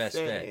my best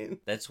bet.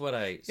 That's what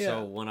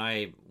so when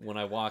I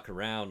walk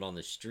around on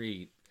the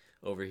street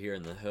over here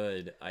in the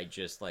hood, I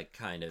just like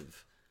kind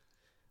of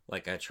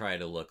like I try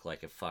to look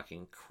like a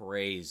fucking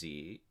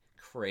crazy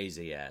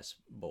ass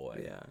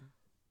boy. Yeah.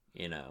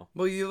 You know.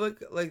 Well, you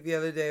look like the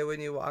other day when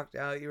you walked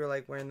out, you were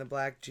like wearing the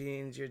black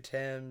jeans, your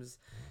Timbs,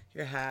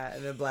 your hat,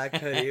 and the black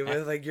hoodie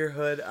with like your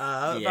hood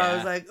up. Yeah. I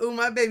was like, "Ooh,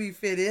 my baby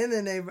fit in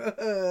the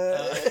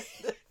neighborhood."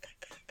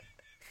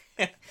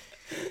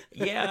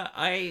 Yeah,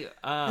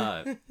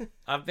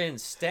 I've been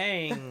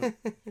staying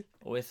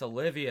with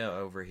Olivia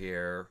over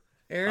here.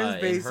 Aaron's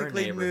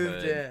basically in her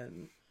moved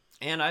in.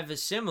 And I've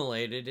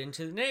assimilated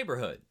into the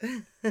neighborhood.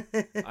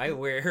 I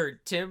wear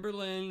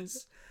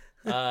Timberlands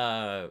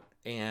and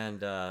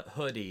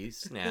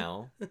hoodies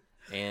now,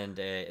 and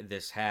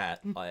this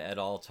hat at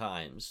all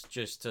times,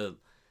 just to,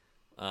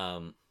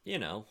 you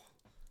know,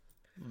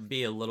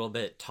 be a little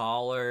bit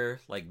taller.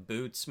 Like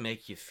boots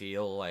make you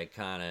feel like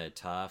kind of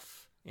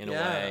tough in a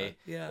way.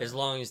 Yeah. As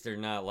long as they're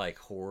not like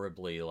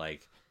horribly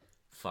like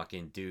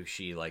fucking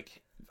douchey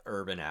like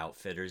Urban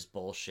Outfitters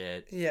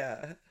bullshit.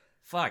 Yeah.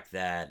 Fuck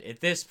that. At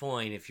this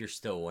point, if you're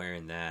still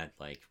wearing that,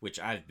 like, which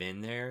I've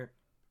been there,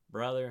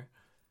 brother,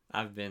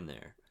 I've been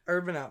there.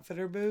 Urban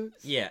Outfitter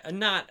boots? Yeah, I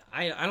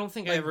don't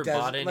think I ever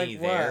bought any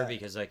there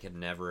because I could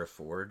never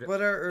afford.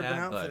 What are Urban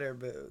Outfitter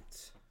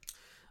boots?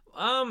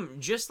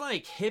 Just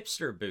like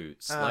hipster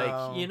boots. Oh.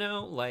 Like, you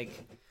know, like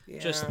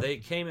just they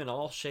came in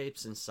all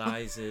shapes and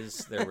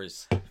sizes. There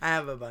was I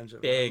have a bunch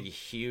of big, them.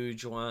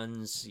 huge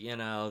ones, you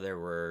know, there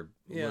were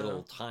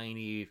little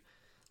tiny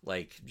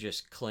like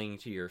just cling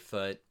to your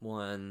foot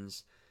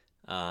ones.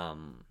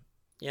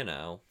 You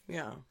know.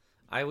 Yeah.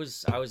 I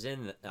was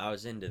into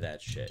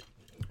that shit.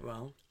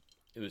 Well,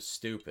 it was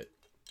stupid.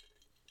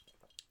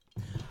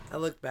 I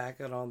look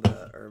back at all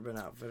the Urban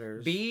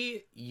Outfitters.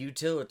 Be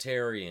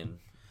utilitarian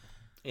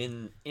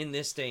in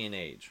this day and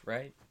age,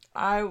 right?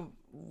 I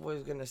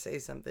was gonna say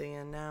something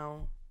and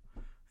now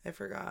I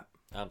forgot.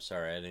 I'm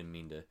sorry, I didn't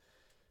mean to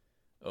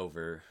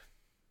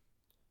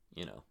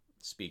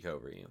speak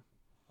over you.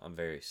 I'm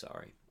very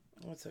sorry.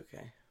 That's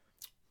okay.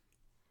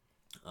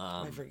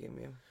 I forgive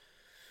you.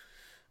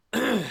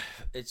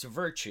 It's a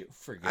virtue.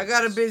 Forgiveness. I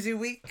got a busy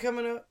week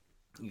coming up.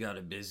 You got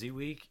a busy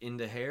week in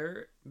the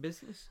hair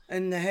business?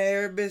 In the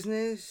hair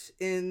business,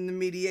 in the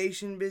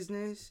mediation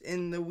business,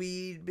 in the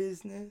weed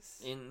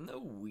business. In the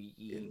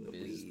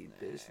weed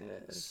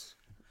business.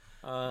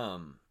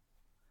 Not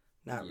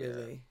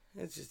really.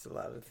 It's just a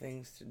lot of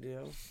things to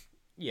do.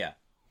 Yeah.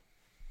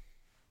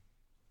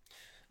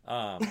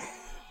 I'm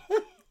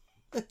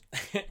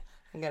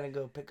gonna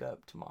go pick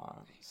up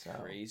tomorrow. So.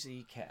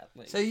 Crazy cat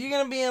lady. So you're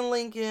gonna be in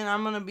Lincoln.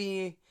 I'm gonna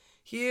be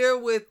here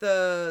with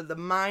the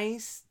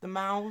mouse.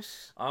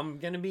 I'm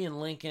gonna be in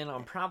Lincoln.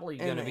 I'm probably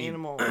gonna be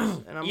animals.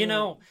 And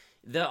I'm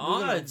the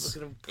odds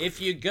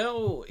if you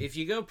go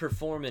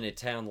perform in a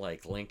town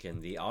like Lincoln,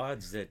 the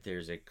odds that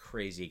there's a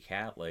crazy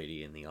cat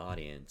lady in the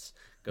audience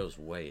goes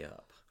way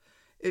up.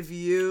 If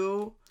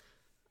you,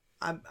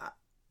 I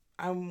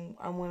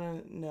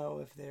want to know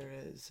if there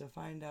is. So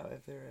find out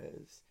if there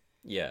is.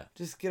 Yeah.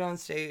 Just get on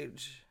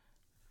stage,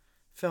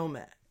 film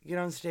it. Get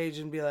on stage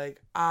and be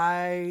like,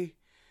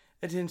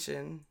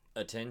 attention,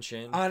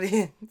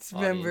 audience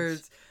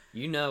members.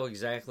 You know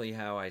exactly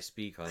how I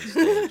speak on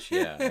stage.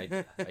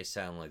 Yeah, I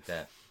sound like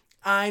that.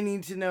 I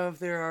need to know if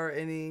there are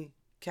any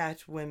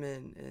cat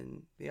women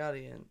in the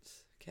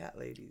audience, cat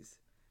ladies,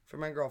 for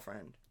my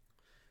girlfriend.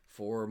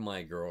 For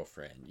my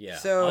girlfriend, yeah.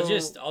 So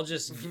I'll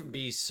just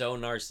be so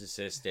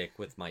narcissistic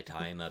with my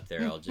time up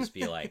there. I'll just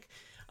be like,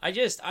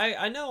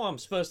 I know I'm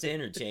supposed to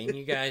entertain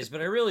you guys,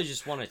 but I really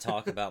just want to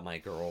talk about my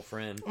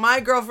girlfriend. My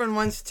girlfriend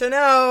wants to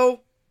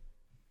know.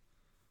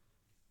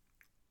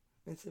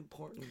 It's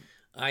important.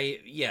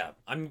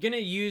 I'm gonna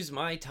use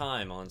my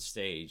time on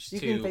stage to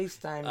can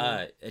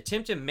FaceTime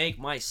attempt to make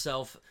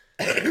myself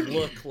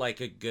look like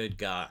a good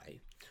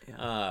guy,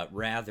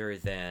 rather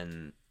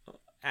than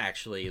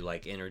actually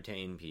like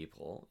entertain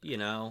people. You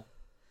know,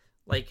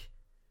 like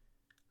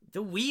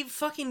we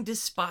fucking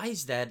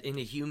despise that in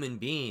a human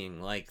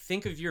being. Like,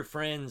 think of your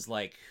friends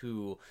like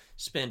who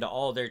spend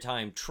all their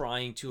time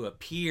trying to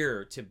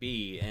appear to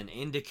be and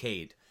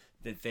indicate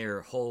that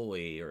they're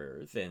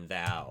holier than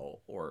thou,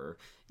 or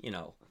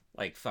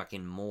like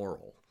fucking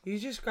moral. You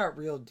just got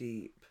real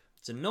deep.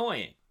 It's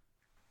annoying.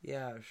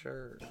 Yeah,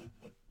 sure.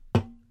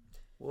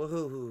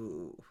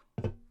 Woohoo.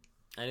 I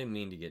didn't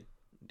mean to get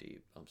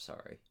deep. I'm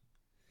sorry.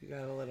 You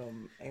got a little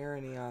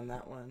irony on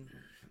that one.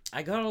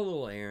 I got a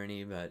little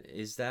irony, but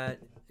is that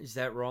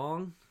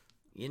wrong?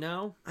 You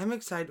know? I'm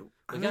excited.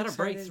 We gotta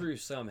break through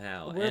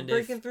somehow. We're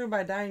breaking through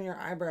by dyeing your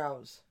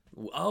eyebrows.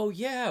 Oh,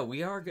 yeah,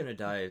 we are gonna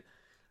dye.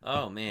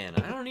 Oh, man,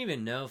 I don't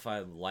even know if I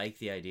like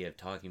the idea of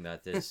talking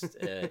about this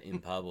in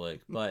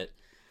public, but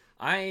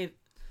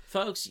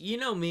Folks, you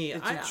know me.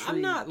 It's a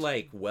I'm not treat.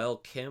 like well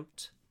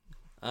kempt.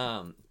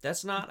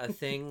 That's not a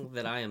thing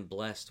that I am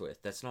blessed with.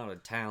 That's not a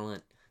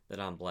talent that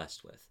I'm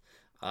blessed with.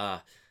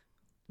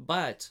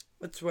 But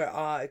That's where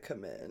I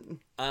come in.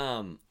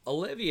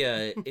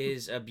 Olivia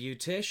is a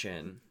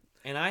beautician,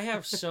 and I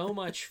have so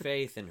much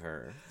faith in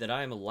her that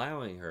I'm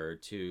allowing her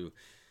to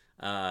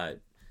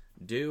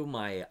do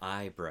my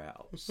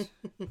eyebrows.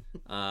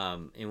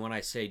 And when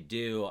I say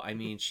do, I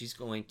mean she's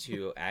going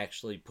to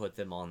actually put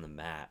them on the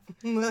map.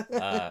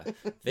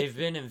 They've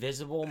been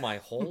invisible my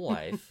whole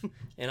life,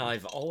 and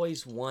I've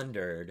always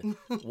wondered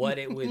what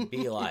it would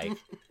be like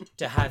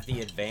to have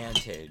the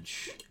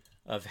advantage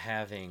of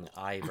having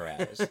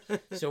eyebrows.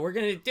 So we're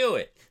gonna do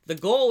it. The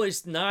goal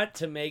is not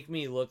to make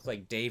me look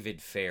like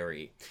David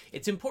Ferry.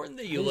 It's important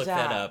that you Who's look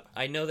that that? up.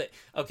 I know that.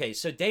 Okay,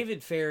 so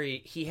David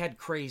Ferry, he had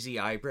crazy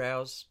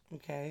eyebrows.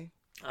 Okay.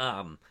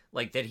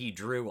 Like that he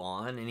drew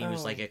on, and he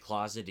was Oh. like a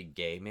closeted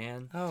gay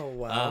man. Oh,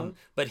 wow.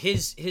 But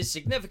his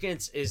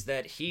significance is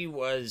that he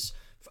was,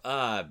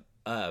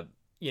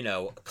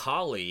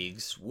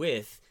 colleagues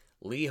with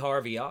Lee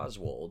Harvey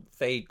Oswald.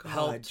 They God,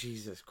 helped.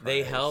 Jesus Christ.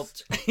 They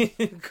helped.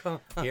 God.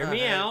 Hear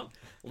me out.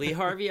 Lee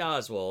Harvey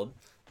Oswald,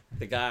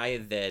 the guy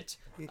that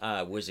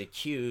was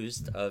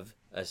accused of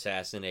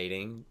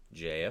assassinating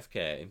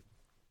JFK,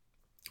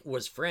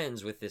 was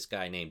friends with this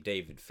guy named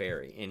David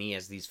Ferry, and he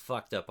has these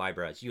fucked up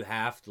eyebrows. You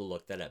have to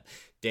look that up.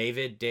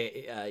 David,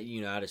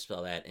 you know how to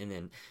spell that, and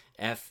then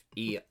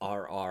Ferrie.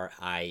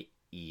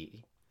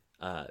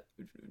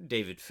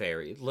 David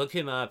Ferry. Look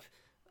him up.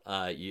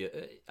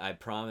 I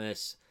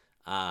promise.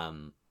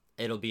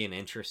 It'll be an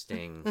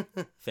interesting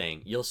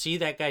thing. You'll see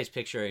that guy's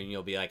picture and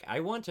you'll be like, I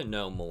want to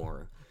know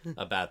more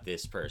about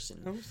this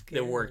person I'm that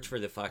scared. worked for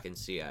the fucking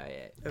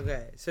CIA.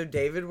 Okay, so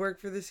David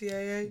worked for the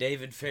CIA?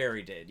 David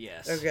Ferry did,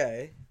 yes.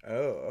 Okay.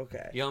 Oh,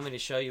 okay. You want me to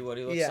show you what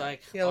he looks Yeah.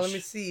 like? Yeah, let me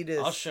see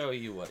this. I'll show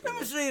you what he Let me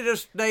looks see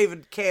this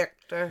David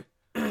character.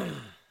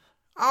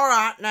 All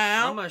right,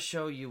 now. I'm going to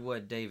show you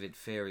what David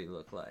Ferry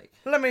looked like.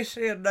 Let me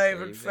see a David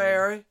David.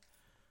 Ferry.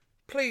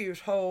 Please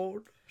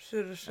hold,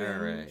 citizens.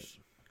 All right.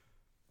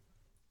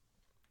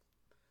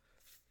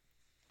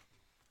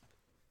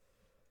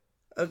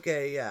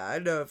 Okay, yeah, I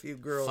know a few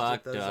girls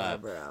Fucked with those up.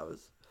 eyebrows.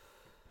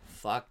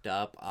 Fucked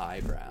up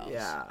eyebrows.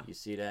 Yeah. You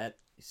see that?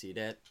 You see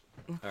that?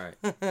 All right.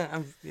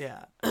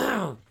 Yeah.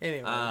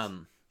 Anyways.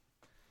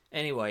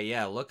 Anyway,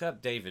 yeah, look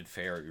up David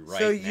Ferry right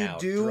so now. you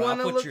do Drop want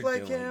to what look you're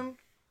like doing.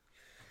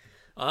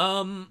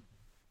 him?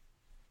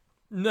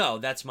 No,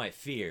 that's my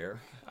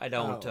fear. I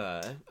don't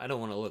Oh. I don't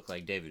want to look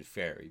like David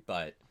Ferry,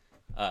 but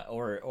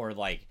or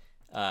like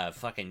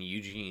fucking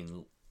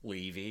Eugene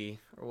Levy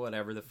or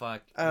whatever the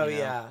fuck. Oh, you know?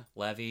 yeah.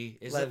 Levy.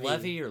 Is it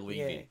Levy or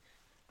Levy? Yeah.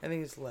 I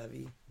think it's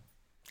Levy.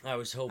 I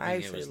was hoping I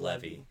it say was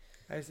Levy.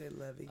 I say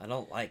Levy. I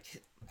don't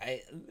like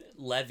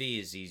Levy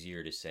is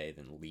easier to say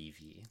than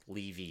Levy.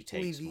 Levy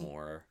takes Levy.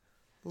 more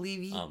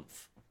Levy.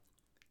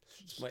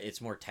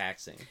 it's more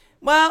taxing,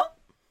 Well,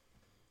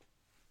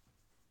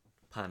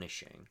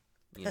 punishing,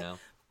 you know.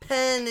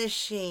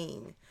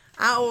 punishing.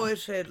 I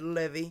always said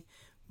Levy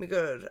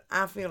because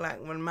I feel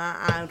like when my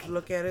eyes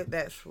look at it,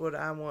 that's what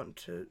I want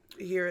to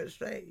hear it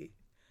say.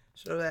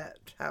 So that's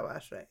how I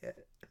say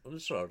it.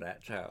 So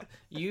that's how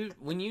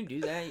when you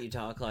do that, you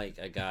talk like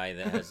a guy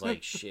that has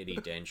like shitty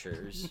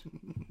dentures,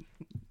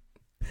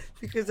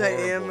 Because I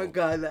am a Horrible.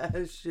 guy that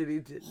has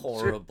shitty dentures.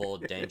 horrible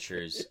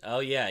dentures. Oh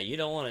yeah, you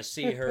don't want to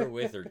see her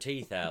with her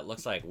teeth out.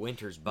 Looks like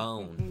Winter's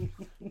bone.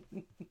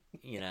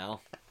 You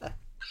know,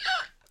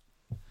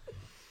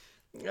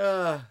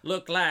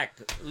 look like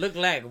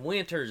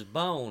Winter's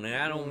bone, and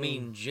I don't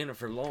mean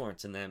Jennifer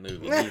Lawrence in that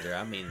movie either.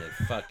 I mean the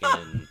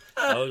fucking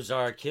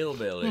Ozark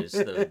hillbillies,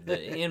 the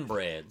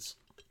inbreds.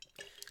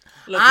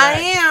 Look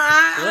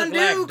I look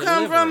do like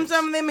come from Deliverance.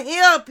 some of them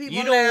hill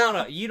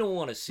people. You don't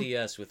want to see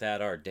us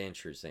without our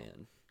dentures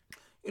in.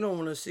 You don't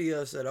want to see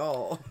us at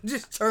all.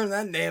 Just turn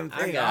that damn I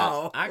thing got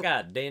off. I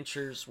got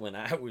dentures when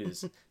I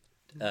was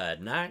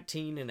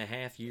 19 and a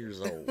half years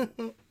old.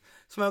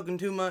 Smoking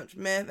too much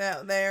meth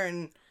out there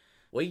and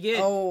We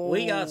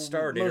got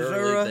started Missouri.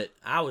 early, but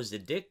I was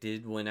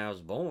addicted when I was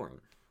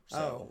born.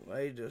 So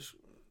they just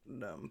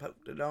done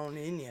poked it on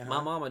in you. Huh?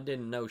 my mama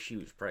didn't know she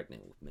was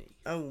pregnant with me.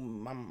 Oh,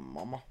 my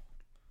mama.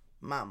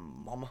 My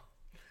mama.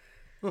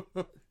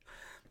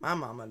 My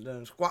mama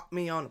done squat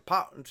me on the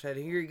pot and said,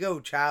 "Here you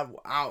go, child."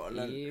 Out and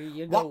then Here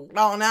you go. walked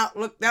on out,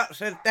 looked out,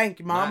 said, "Thank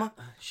you, mama."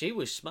 She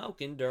was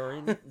smoking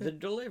during the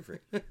delivery.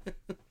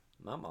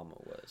 My mama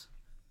was.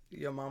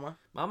 Your mama.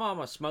 My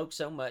mama smoked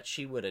so much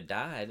she would have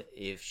died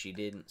if she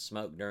didn't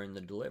smoke during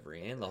the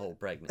delivery and the whole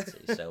pregnancy.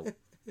 So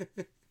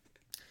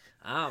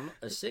I'm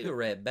a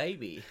cigarette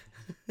baby.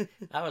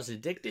 I was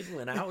addicted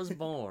when I was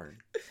born.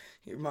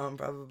 Your mom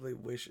probably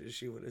wishes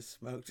she would have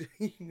smoked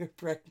in your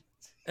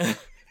pregnancy.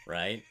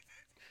 Right?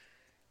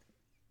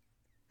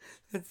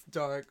 It's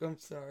dark. I'm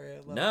sorry. I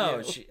love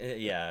No, you.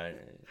 yeah,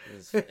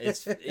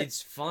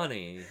 it's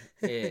funny.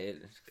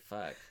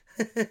 Fuck.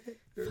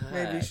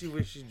 Maybe she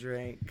wished she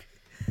drank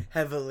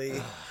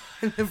heavily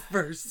in the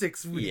first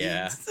 6 weeks.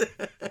 Yeah.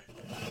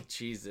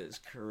 Jesus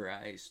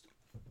Christ.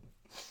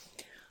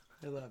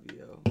 I love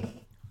you.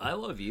 I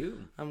love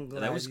you. I'm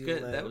glad that was you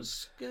good. lived. That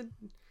was good.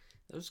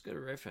 That was good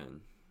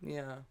riffing.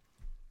 Yeah.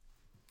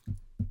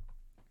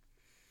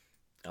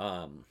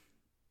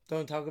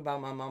 Don't talk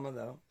about my mama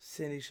though.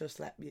 Cindy, she'll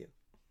slap you.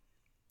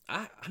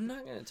 I'm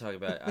not gonna talk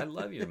about it. I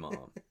love your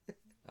mom.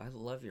 I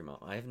love your mom.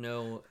 I have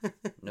no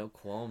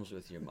qualms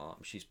with your mom.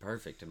 She's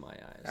perfect in my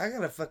eyes. I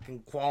got a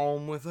fucking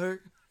qualm with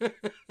her.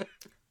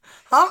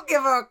 I'll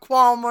give her a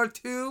qualm or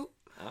two.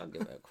 I'll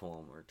give her a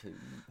qualm or two.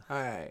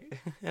 Alright.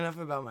 Enough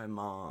about my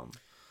mom.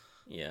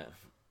 Yeah.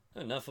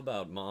 Enough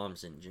about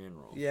moms in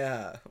general.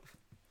 Yeah.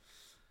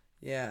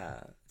 Yeah.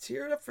 Let's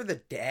hear it up for the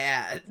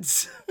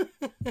dads.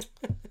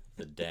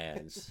 The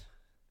dads.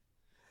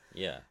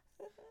 Yeah.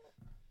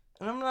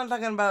 And I'm not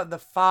talking about the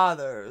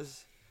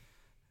fathers.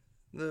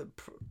 The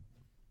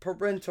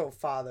parental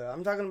father.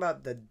 I'm talking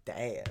about the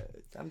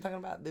dads. I'm talking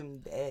about them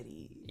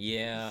daddies.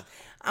 Yeah.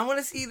 I want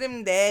to see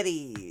them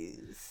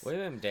daddies. Where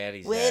them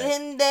daddies Where at?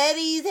 them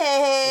daddies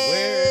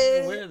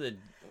at? Where the...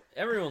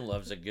 Everyone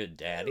loves a good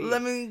daddy.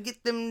 Let me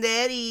get them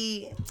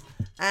daddy.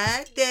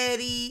 Hi,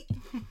 daddy.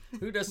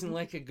 Who doesn't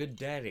like a good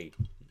daddy?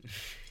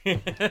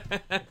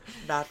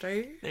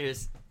 Daughter?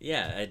 There's,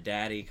 a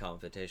daddy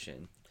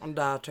competition.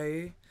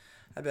 Daughter.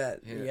 I bet.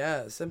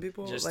 Yeah, some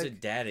people just like... a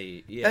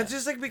daddy. Yeah. That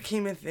just, like,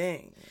 became a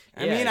thing.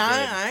 I Yeah, mean, it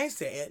I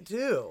say it,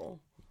 too.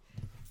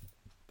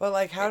 But,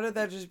 like, how did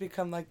that just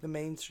become, like, the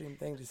mainstream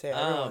thing to say?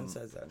 Everyone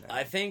says that now.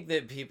 I think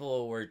that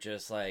people were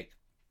just, like,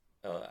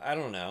 I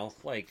don't know,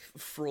 like,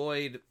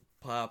 Freud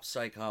pop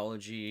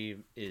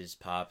psychology is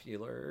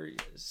popular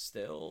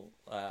still,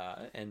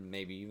 and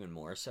maybe even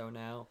more so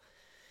now.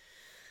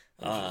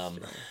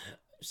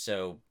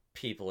 So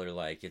people are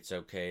like, it's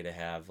okay to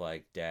have,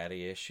 like,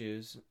 daddy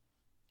issues,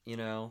 you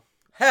know?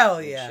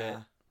 Hell yeah. Shit.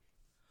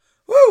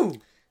 Woo!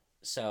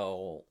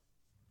 So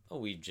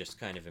we just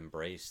kind of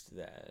embraced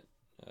that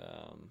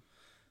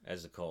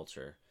as a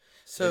culture.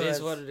 So it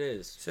is what it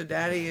is. So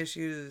daddy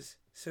issues.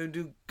 So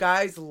do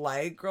guys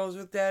like girls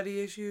with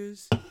daddy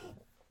issues?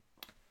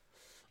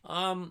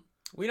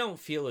 We don't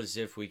feel as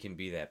if we can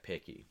be that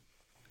picky.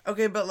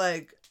 Okay, but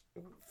like,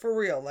 for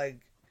real, like,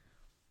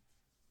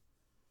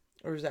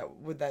 or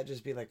would that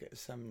just be like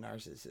some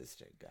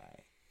narcissistic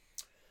guy?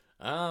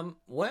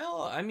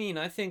 Well, I mean,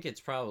 I think it's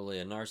probably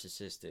a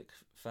narcissistic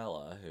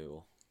fella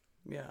who...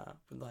 Yeah,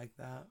 would like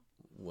that.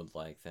 Would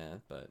like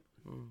that, but...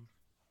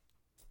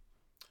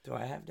 Do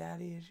I have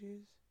daddy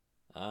issues?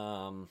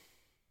 Well,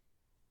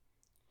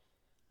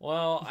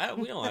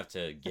 we don't have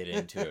to get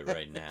into it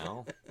right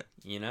now,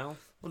 you know?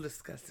 We'll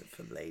discuss it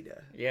for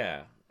later.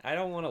 Yeah, I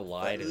don't want to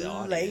lie to the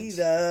audience.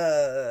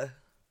 Later.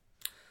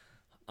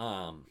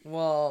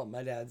 Well,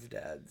 my dad's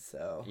dead,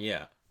 so...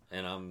 Yeah,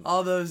 and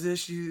all those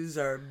issues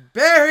are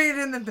buried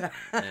in the past.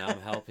 And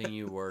I'm helping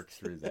you work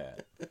through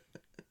that.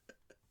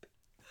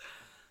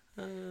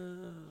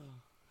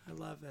 I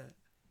love it.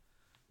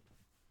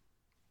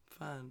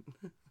 Fun.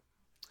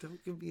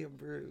 Don't give me a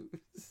bruise.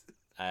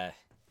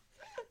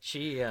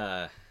 She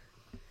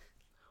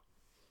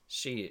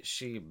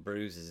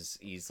bruises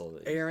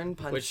easily. Aaron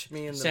punched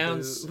me in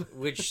the boob.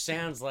 Which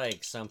sounds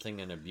like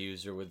something an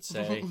abuser would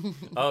say.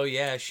 Oh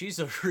yeah, she's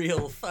a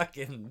real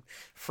fucking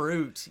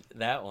fruit.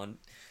 That one.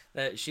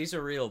 She's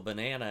a real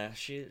banana.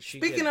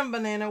 Speaking of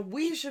banana,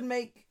 we should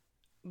make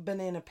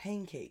banana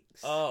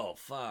pancakes. Oh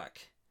fuck.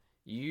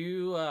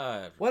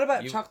 What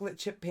about chocolate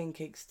chip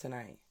pancakes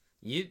tonight?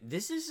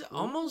 This is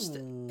almost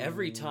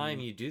every time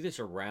you do this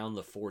around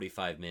the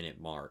 45-minute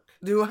mark.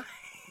 Do I?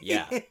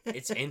 Yeah,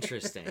 it's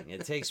interesting.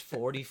 It takes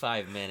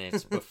 45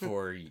 minutes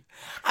before you...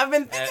 I've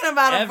been thinking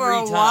about it for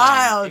a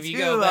while, if you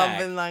too. Go back, I've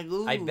been like,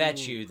 ooh. I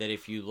bet you that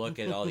if you look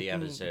at all the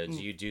episodes,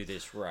 you do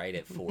this right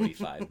at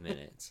 45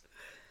 minutes.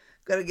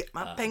 Gotta get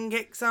my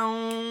pancakes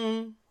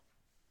on.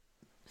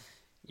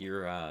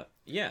 Yeah.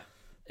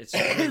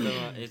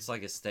 It's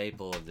like a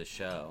staple of the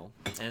show.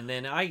 And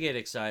then I get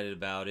excited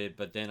about it,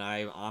 but then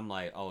I'm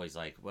like always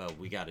like, well,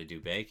 we got to do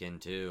bacon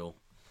too.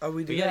 Oh,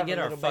 we do. We gotta get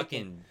our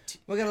fucking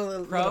we got a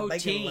little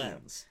bacon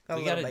left. Got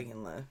a little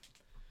bacon left.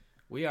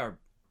 We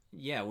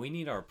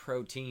need our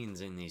proteins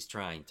in these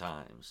trying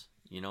times.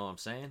 You know what I'm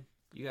saying?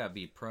 You gotta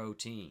be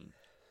protein.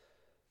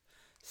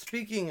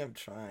 Speaking of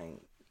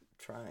trying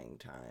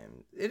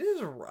times, it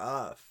is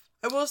rough.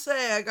 I will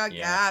say I got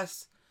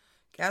gas.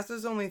 Gas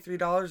is only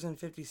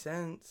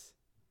 $3.50.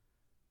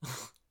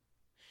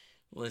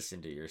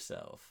 Listen to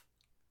yourself.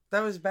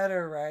 That was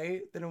better,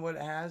 right, than what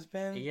it has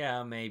been?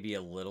 Yeah, maybe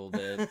a little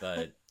bit,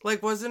 but...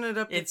 like, wasn't it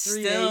up to $3.80?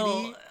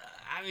 Still...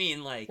 I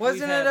mean, like...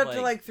 Wasn't it up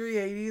to, like,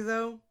 $3.80,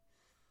 though?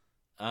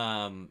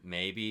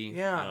 Maybe.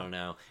 Yeah. I don't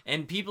know.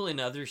 And people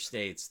in other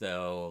states,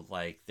 though,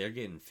 like, they're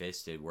getting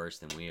fisted worse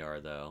than we are,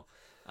 though.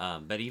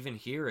 But even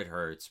here it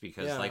hurts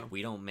because, like,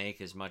 we don't make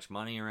as much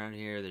money around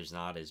here. There's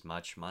not as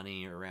much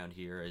money around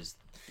here as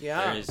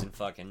there is in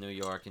fucking New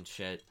York and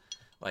shit.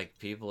 Like,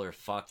 people are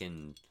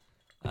fucking...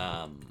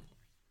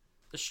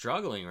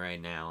 struggling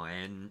right now,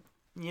 and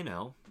you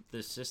know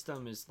the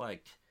system is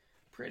like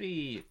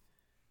pretty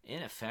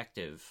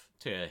ineffective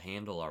to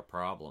handle our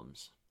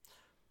problems.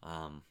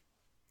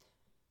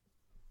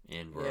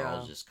 and we're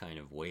all just kind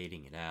of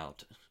waiting it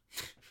out.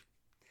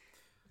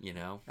 You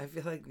know? I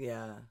feel like,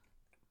 yeah.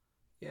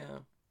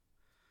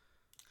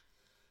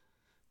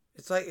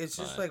 It's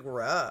just like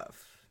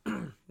rough.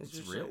 It's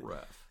just real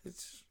rough.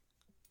 It's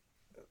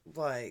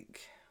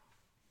like,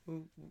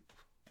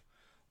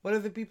 what do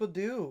the people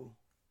do?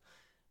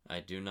 I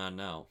do not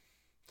know.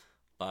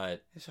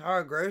 But it's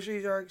hard.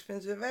 Groceries are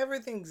expensive.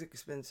 Everything's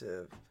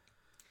expensive.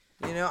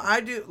 You know,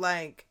 I do,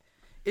 like,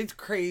 it's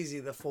crazy.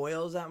 The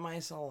foils at my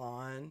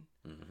salon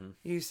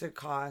used to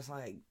cost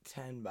like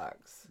 $10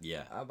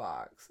 a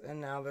box.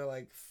 And now they're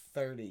like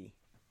 $30.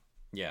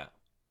 Yeah.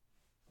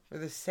 For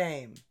the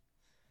same.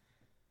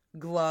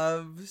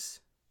 Gloves.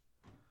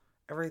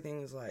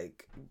 Everything's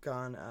like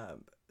gone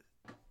up.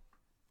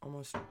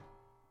 Almost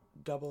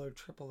double or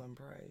triple in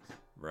price.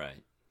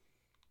 Right.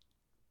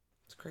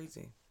 It's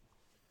crazy.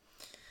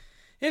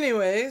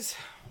 Anyways,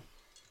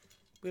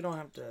 we don't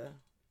have to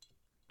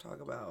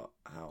talk about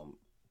how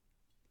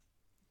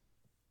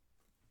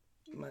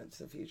much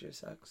the future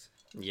sucks.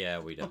 Yeah,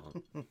 we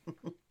don't.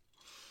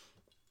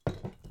 Are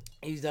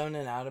you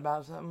zoning out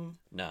about something?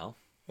 No.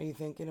 Are you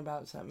thinking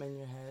about something in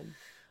your head?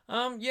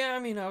 Yeah, I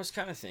mean, I was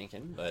kind of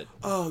thinking, but...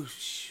 Oh,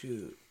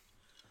 shoot.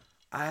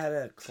 I had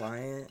a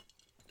client...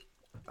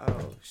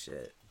 Oh,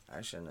 shit.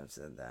 I shouldn't have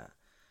said that.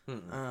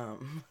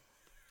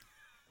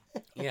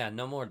 Yeah,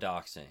 no more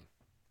doxing.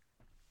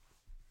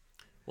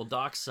 We'll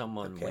dox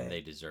someone when they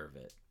deserve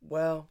it.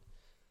 Well,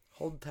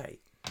 hold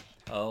tight.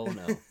 Oh,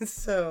 no.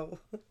 So,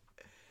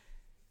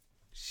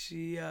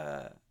 she,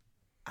 I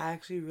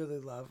really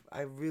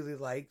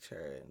liked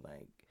her, and,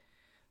 like,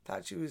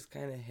 thought she was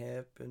kind of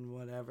hip and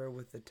whatever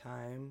with the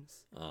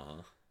times.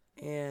 Uh-huh.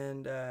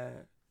 And,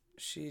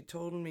 she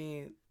told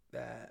me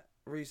that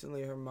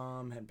recently her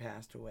mom had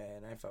passed away,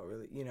 and I felt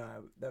really,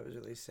 that was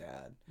really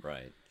sad.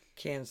 Right.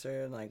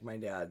 Cancer, and, like, my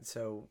dad,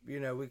 so, we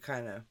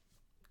kind of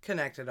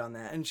connected on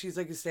that. And she's,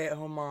 like, a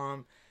stay-at-home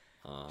mom.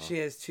 She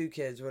has 2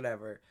 kids,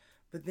 whatever.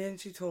 But then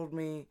she told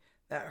me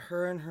that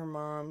her and her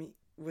mom,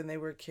 when they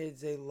were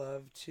kids, they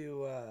loved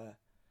to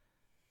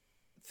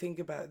think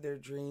about their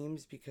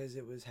dreams because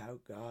it was how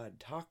God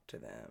talked to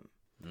them.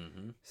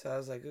 Mm-hmm. So I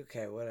was like,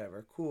 okay,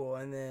 whatever, cool.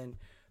 And then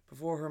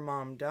before her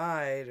mom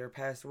died or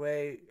passed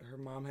away, her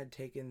mom had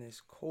taken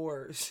this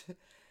course,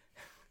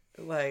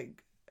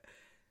 like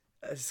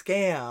a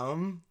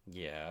scam.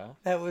 Yeah.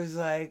 That was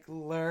like,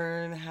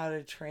 learn how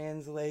to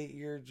translate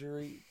your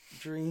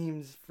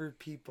dreams for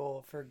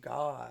people, for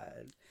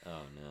God.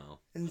 Oh, no.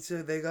 And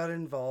so they got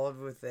involved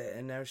with it,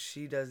 and now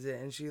she does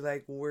it, and she,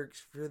 like,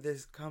 works for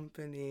this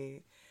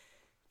company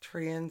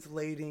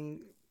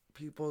translating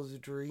people's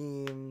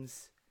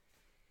dreams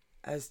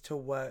as to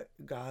what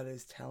God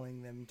is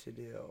telling them to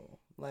do.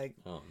 Like,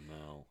 oh,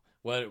 no.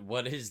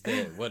 What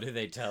do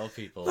they tell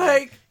people?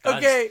 Like,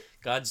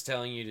 God's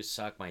telling you to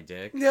suck my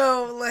dick?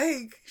 No,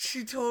 like,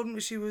 she told me,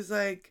 she was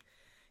like,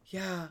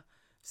 yeah,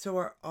 so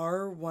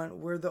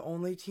we're the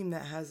only team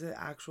that has an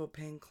actual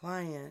paying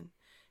client.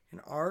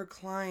 And our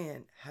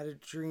client had a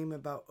dream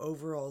about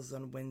overalls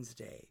on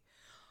Wednesday.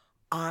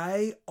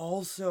 I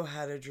also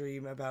had a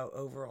dream about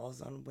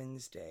overalls on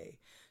Wednesday.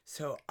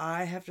 So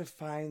I have to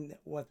find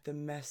what the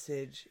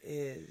message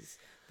is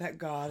that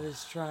God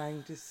is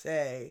trying to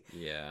say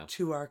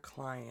to our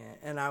client.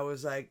 And I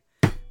was like,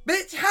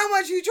 bitch, how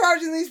much are you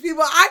charging these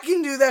people? I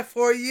can do that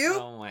for you.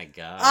 Oh, my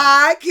God.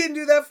 I can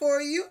do that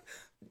for you.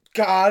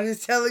 God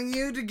is telling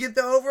you to get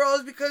the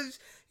overalls because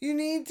you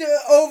need to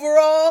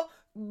overall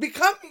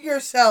become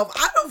yourself.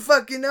 I don't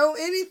fucking know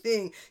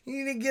anything.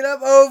 You need to get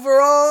up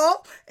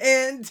overall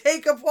and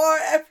take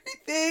apart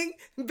everything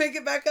and pick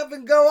it back up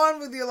and go on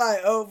with your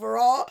life.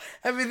 Overall,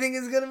 everything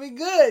is gonna be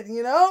good,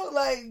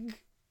 like.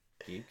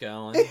 Keep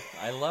going.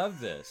 I love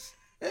this.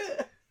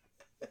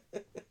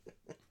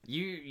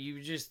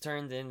 You just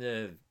turned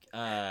into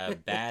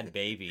Bad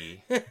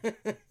Baby.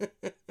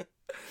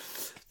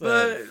 But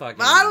I was like,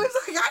 I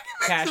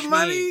can make some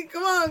money.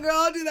 Come on, girl,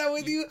 I'll do that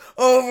with you.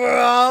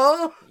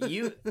 Overall.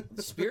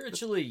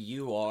 Spiritually,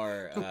 you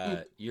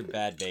are you're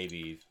Bad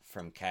Baby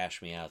from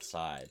Cash Me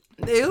Outside.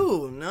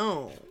 Ew,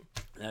 no.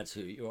 That's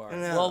who you are.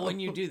 No. Well, when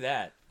you do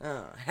that.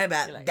 Oh, how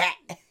about that?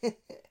 How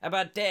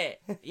about that?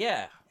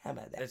 Yeah. How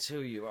about that? That's who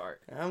you are.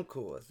 I'm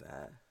cool with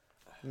that.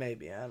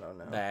 Maybe, I don't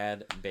know.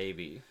 Bad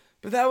Baby.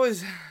 But that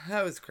was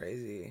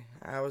crazy.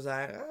 I was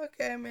like,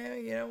 okay,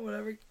 man,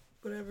 whatever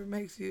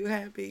makes you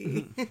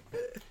happy.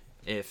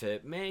 If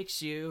it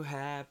makes you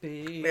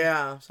happy.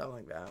 Yeah,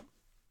 something like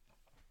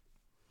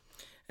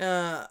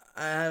that.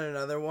 I had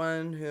another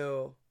one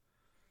who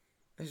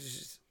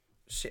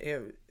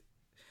it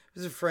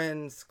was a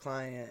friend's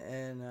client,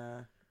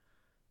 and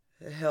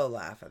he'll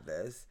laugh at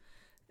this.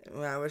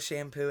 When I was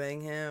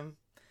shampooing him,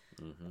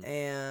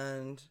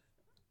 and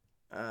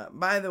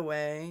by the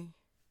way,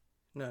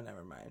 no,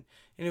 never mind.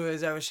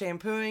 Anyways, I was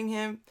shampooing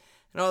him,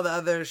 and all the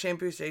other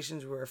shampoo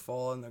stations were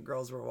full, and the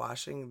girls were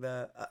washing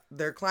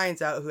their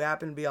clients out, who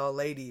happened to be all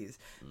ladies.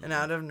 And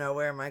out of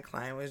nowhere, my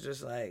client was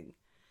just like,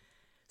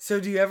 So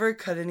do you ever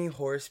cut any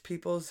horse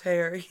people's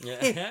hair?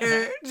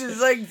 Yeah. Just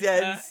like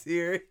dead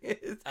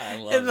serious. I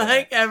love and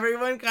like that.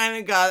 everyone kind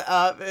of got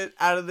up and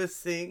out of the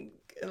sink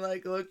and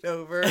like looked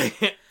over.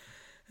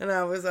 And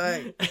I was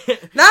like, no,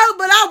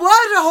 but I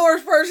was a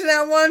horse person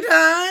at one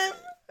time.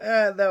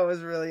 That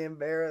was really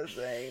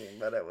embarrassing,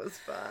 but it was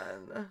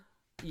fun.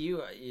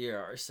 You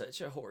are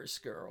such a horse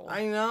girl.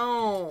 I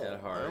know.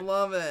 At heart. I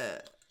love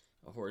it.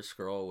 A horse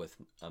girl with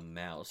a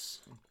mouse.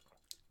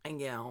 I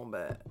can't help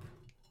it.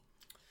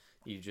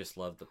 You just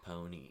love the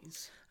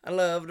ponies. I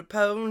love the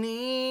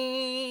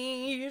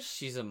ponies.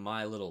 She's a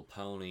My Little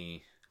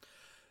Pony.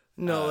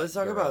 No, let's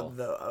talk girl. about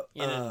the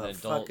In an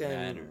adult fucking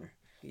manner.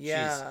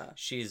 Yeah.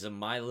 She's a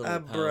My Little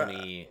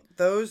Pony.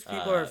 Those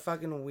people are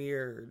fucking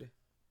weird.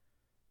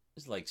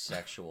 It's like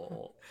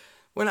sexual.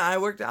 When I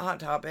worked at Hot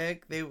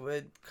Topic, they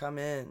would come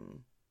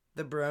in,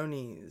 the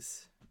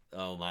bronies,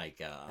 Oh my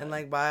god. and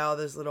like buy all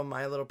this little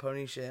My Little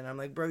Pony shit. And I'm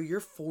like, bro, you're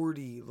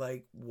 40.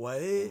 Like,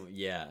 what?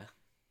 Yeah.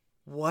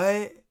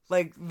 What?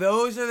 Like,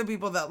 those are the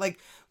people that like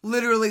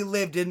literally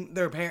lived in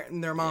their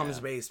mom's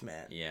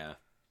basement. Yeah.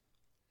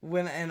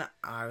 And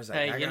I was like,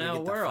 hey, I you gotta know,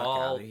 get the we're fuck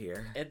all out of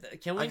here.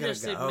 Can I we gotta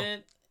just go.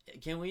 admit?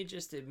 Can we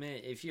just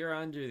admit if you're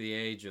under the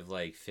age of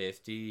like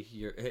 50,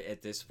 you're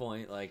at this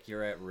point like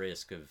you're at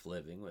risk of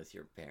living with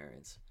your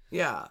parents.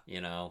 Yeah.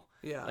 You know.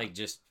 Yeah. Like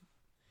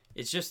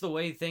it's just the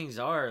way things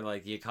are.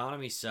 Like the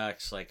economy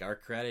sucks. Like our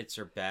credits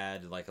are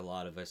bad. Like a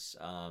lot of us.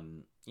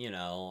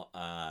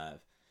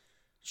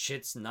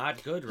 Shit's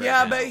not good right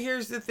now. Yeah, but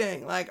here's the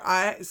thing. Like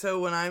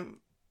when I'm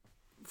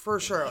for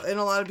sure, and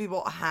a lot of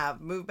people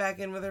have moved back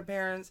in with their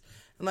parents.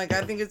 And, like,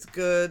 I think it's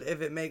good if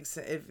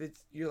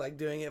you're, like,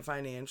 doing it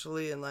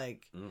financially and,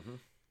 like,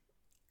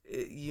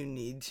 you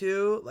need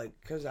to, like,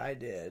 because I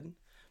did.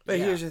 But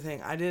here's the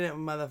thing. I didn't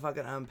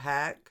motherfucking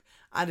unpack.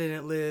 I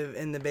didn't live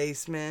in the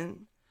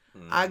basement.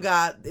 I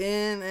got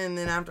in, and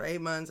then after 8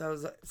 months,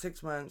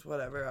 6 months,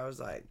 whatever, I was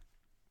like,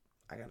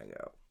 I gotta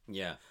go.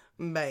 Yeah.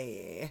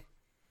 Bye.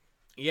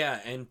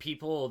 Yeah, and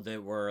people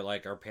that were,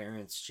 like, our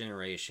parents'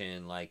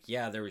 generation, like,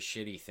 yeah, there were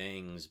shitty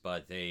things,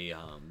 but they,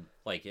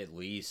 like, at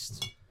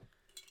least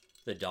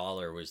the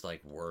dollar was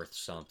like worth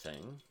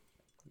something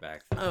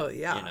back then. Oh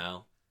yeah. You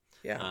know?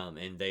 Yeah.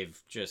 And they've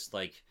just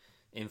like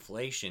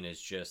inflation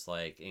is just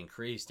like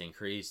increased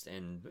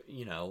and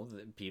you know,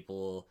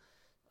 people's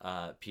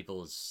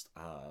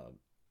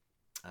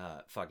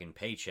fucking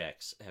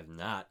paychecks have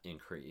not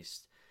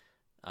increased.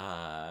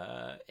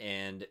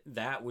 And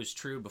that was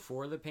true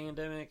before the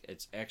pandemic.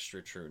 It's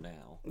extra true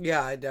now.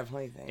 Yeah, I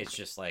definitely think. It's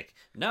just like,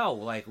 no,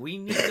 like we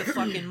need the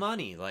fucking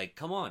money. Like,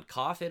 come on,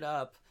 cough it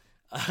up.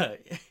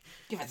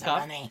 Give us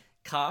some money.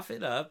 Cough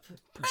it up,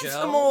 Press Joe.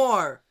 some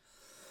more.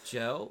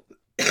 Joe.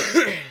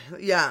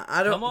 Yeah,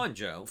 I don't. Come on,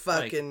 Joe.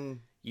 Fucking. Like,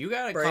 you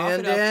gotta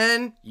Brandon. cough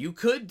it up. You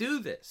could do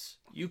this.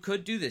 You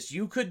could do this.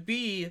 You could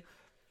be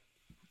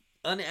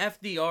an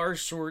FDR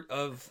sort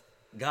of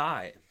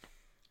guy.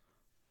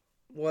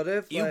 What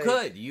if you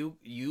could?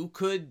 You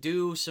could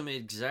do some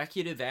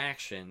executive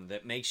action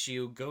that makes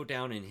you go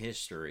down in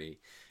history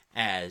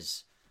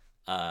as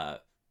a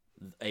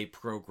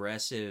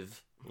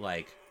progressive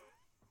like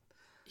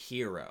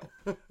hero.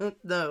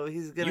 No,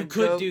 he's gonna. You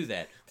could do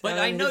that, but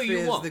I know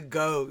you won't. The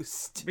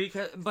ghost,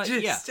 but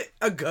just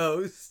a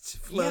ghost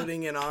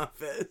floating in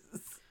office.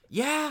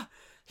 Yeah,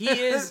 he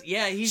is.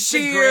 Yeah, he's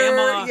Sheer, the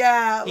grandma.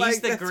 Yeah, he's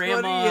like, the that's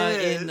grandma what he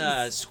is. in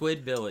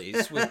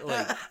Squidbillies.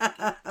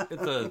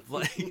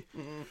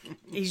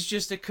 He's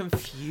just a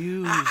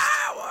confused.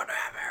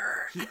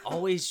 Whatever. He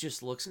always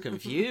just looks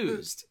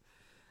confused.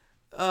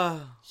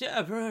 Oh. You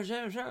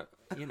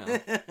know.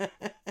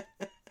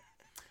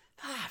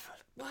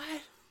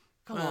 What?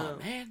 Come on,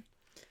 man.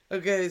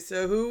 Okay,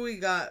 so who we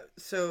got?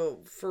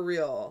 So for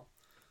real,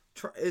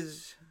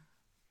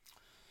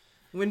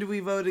 when do we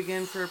vote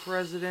again for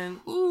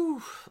president?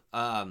 Ooh.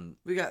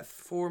 We got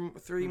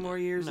 3 more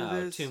years of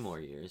this. 2 more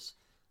years.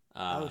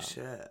 Oh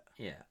shit.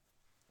 Yeah.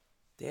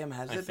 Damn,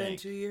 has it been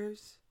 2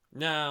 years?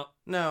 No.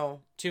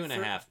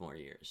 2.5 more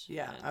years.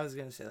 Yeah, I was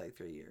gonna say like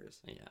 3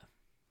 years. Yeah.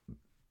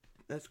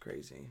 That's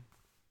crazy.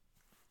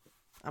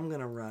 I'm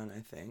gonna run, I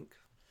think.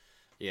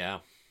 Yeah.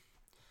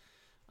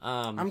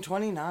 I'm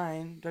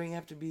 29. Don't you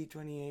have to be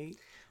 28?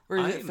 Or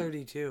is it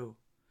 32?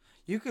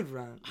 You could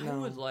run. I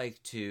would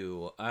like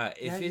to.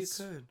 You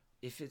could.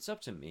 If it's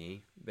up to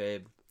me,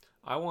 babe,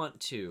 I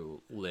want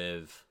to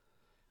live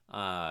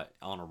on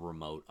a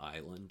remote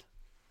island.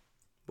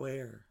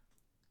 Where?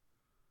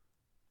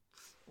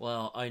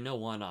 Well, I know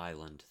one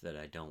island that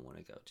I don't want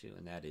to go to,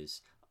 and that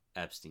is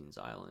Epstein's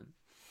Island.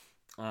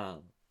 Yeah.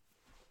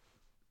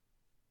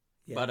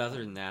 But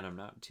other than that, I'm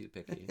not too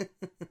picky.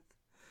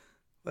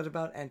 What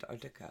about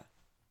Antarctica?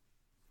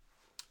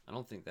 I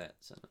don't think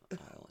that's an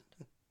island.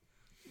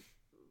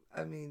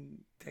 I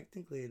mean,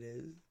 technically it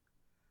is.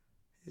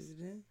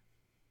 Isn't it?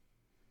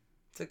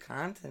 It's a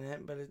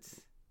continent, but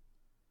it's...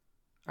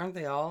 Aren't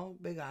they all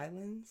big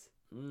islands?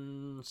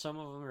 Some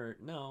of them are...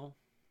 No.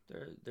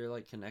 They're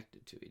like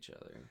connected to each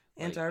other.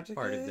 Antarctica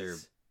like part is? of their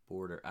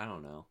border. I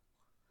don't know.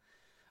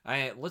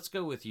 Let's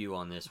go with you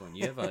on this one.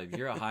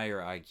 You're a higher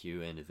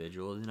IQ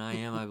individual than I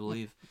am, I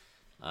believe.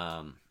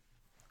 I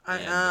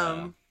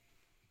am.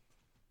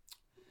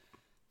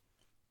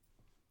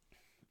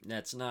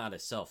 That's not a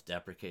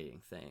self-deprecating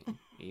thing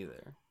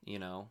either, you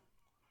know?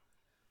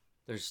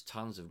 There's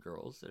tons of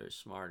girls that are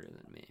smarter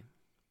than me.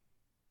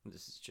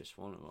 This is just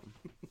one of them.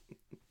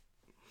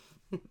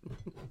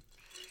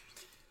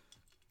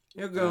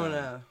 You're going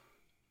to...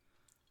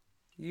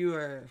 You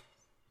are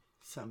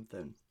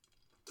something.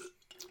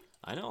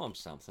 I know I'm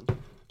something.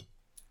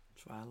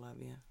 That's why I love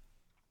you.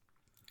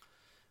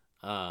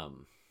 Well,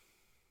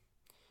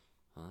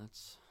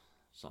 that's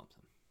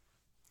something.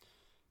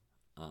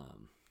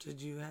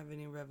 Did you have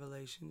any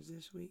revelations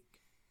this week?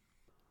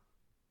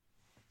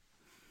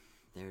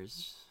 There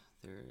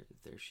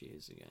she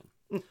is again.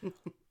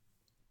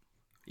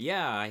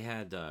 Yeah, I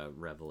had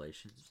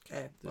revelations.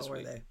 Okay, what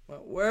were they?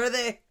 What were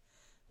they?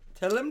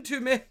 Tell them to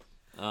me.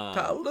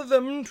 Tell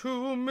them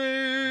to me.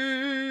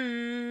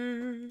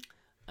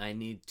 I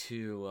need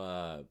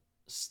to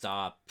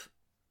stop,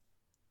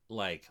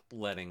 like,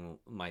 letting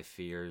my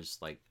fears,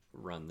 like,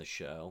 run the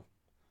show.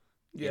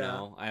 Yeah. You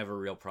know, I have a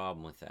real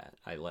problem with that.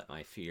 I let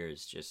my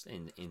fears, just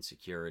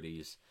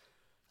insecurities,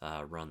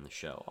 run the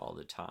show all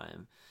the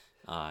time.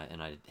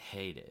 And I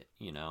hate it,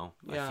 you know?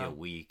 Yeah. I feel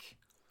weak.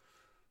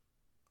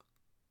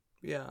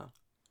 Yeah.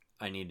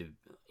 I need to,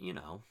 you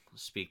know,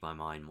 speak my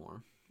mind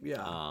more.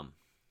 Yeah.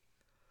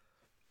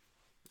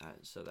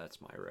 So that's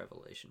my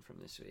revelation from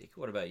this week.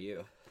 What about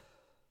you?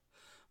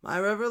 My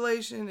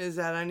revelation is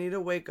that I need to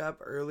wake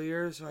up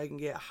earlier so I can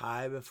get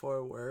high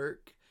before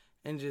work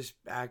and just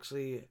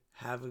actually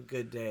have a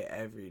good day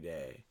every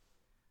day.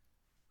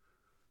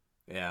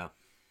 Yeah.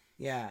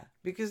 Yeah,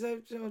 because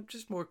I'm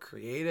just more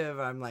creative.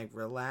 I'm like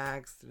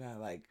relaxed and I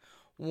like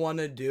want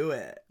to do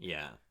it.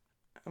 Yeah.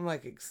 I'm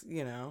like,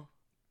 you know,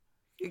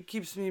 it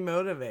keeps me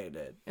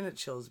motivated and it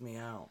chills me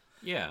out.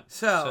 Yeah.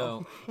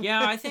 So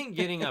yeah, I think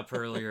getting up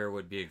earlier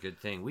would be a good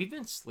thing. We've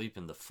been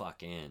sleeping the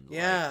fuck in.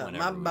 Yeah, like,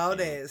 my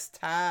body is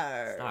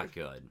tired. It's not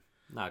good.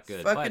 Not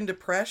good. Fucking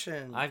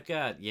depression. I've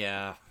got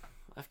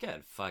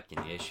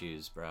fucking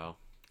issues, bro.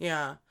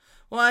 Yeah.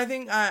 Well, I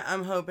think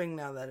I'm hoping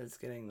now that it's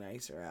getting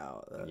nicer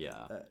out.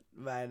 That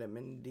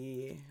vitamin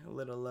D, a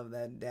little of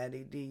that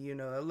daddy D, you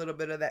know, a little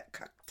bit of that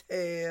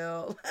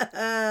cocktail.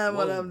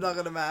 What I'm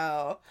talking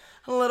about.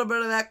 A little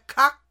bit of that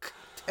cocktail.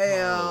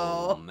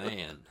 Oh,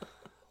 man.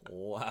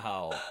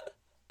 Wow.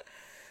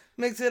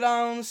 Mix it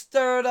on,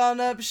 stir it on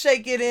up,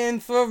 shake it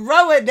in,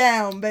 throw it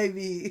down,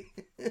 baby.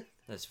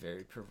 That's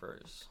very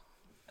perverse.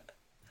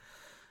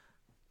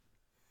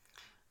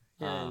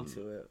 Get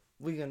into it.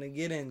 We're going to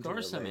get into it. Of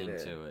course I'm later.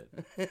 into it.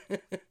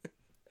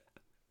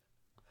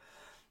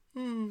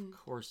 Of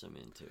course I'm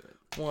into it.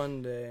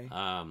 One day.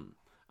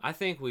 I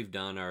think we've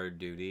done our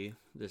duty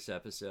this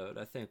episode.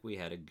 I think we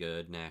had a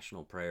good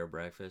national prayer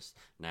breakfast.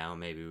 Now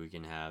maybe we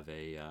can have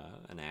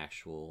an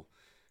actual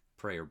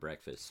prayer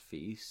breakfast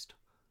feast.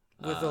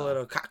 With a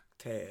little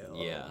cocktail.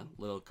 Yeah,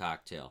 little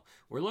cocktail.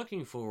 We're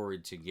looking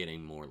forward to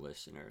getting more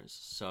listeners.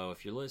 So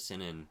if you're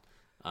listening,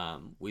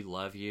 we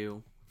love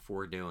you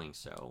for doing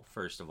so,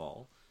 first of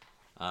all.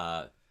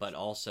 But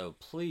also,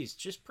 please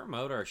just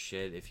promote our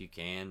shit if you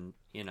can.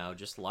 You know,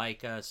 just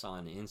like us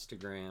on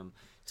Instagram.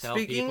 Tell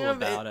people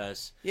about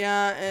us.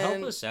 Yeah, and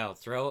help us out.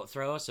 Throw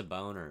us a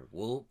boner.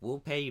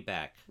 We'll pay you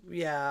back.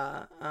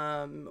 Yeah.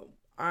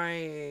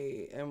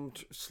 I am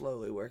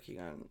slowly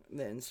working on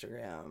the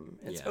Instagram.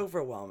 It's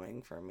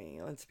overwhelming for me.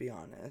 Let's be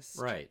honest.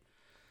 Right.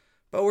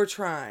 But we're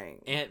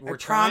trying. And we're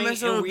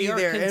promise it'll be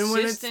there. And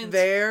when it's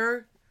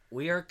there,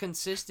 we are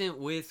consistent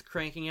with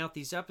cranking out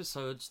these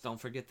episodes.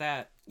 Don't forget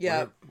that.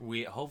 Yeah.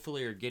 We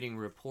hopefully are getting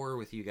rapport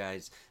with you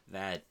guys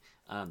that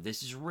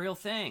this is a real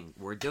thing.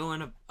 We're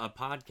doing a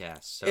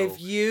podcast. So if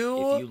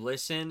you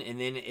listen and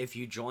then if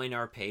you join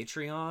our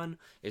Patreon,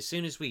 as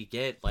soon as we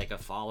get like a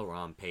follower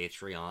on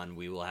Patreon,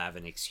 we will have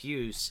an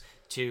excuse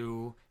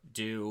to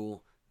do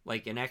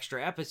like an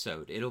extra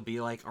episode. It'll be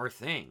like our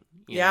thing.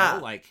 You know?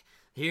 Like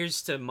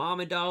here's to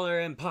Mama Dollar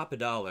and Papa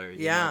Dollar.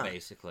 You know,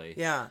 basically.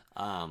 Yeah.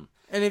 And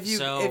if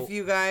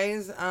you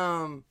guys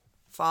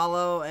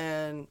follow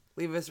and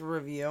leave us a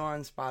review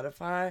on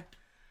Spotify,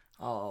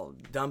 I'll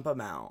dump them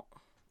out.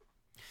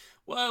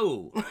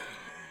 Whoa.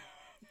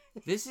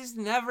 This is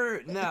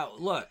never... No,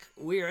 look.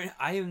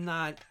 I am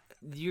not...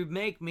 You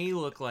make me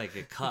look like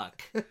a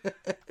cuck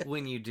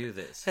when you do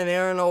this. And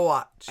Aaron will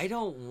watch. I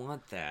don't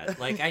want that.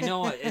 Like, I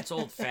know it's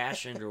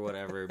old-fashioned or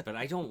whatever, but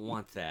I don't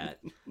want that.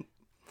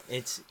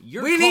 It's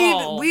your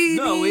call.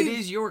 It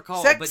is your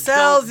call. Sex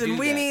sells, and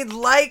we need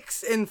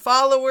likes and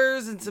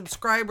followers and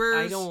subscribers.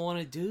 I don't want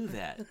to do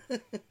that.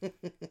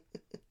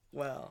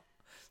 Well...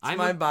 It's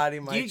my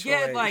body, my choice.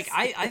 Get, like,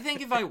 I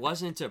think if I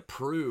wasn't a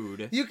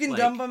prude... You can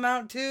dump them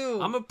out, too.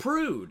 I'm a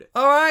prude.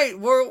 All right,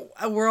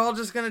 we're all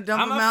just going to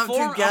dump them out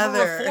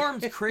together. I'm a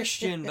Reformed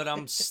Christian, but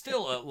I'm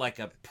still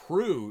a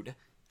prude.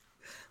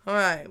 All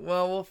right,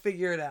 well, we'll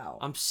figure it out.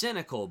 I'm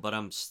cynical, but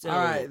I'm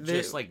still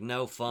just, like,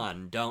 no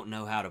fun. Don't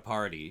know how to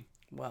party.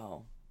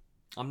 Well.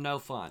 I'm no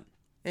fun.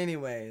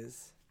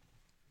 Anyways.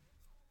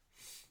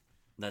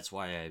 That's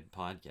why I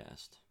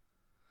podcast.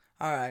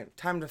 All right,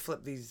 time to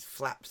flip these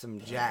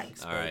flapsome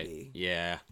jacks, All right. baby. Yeah.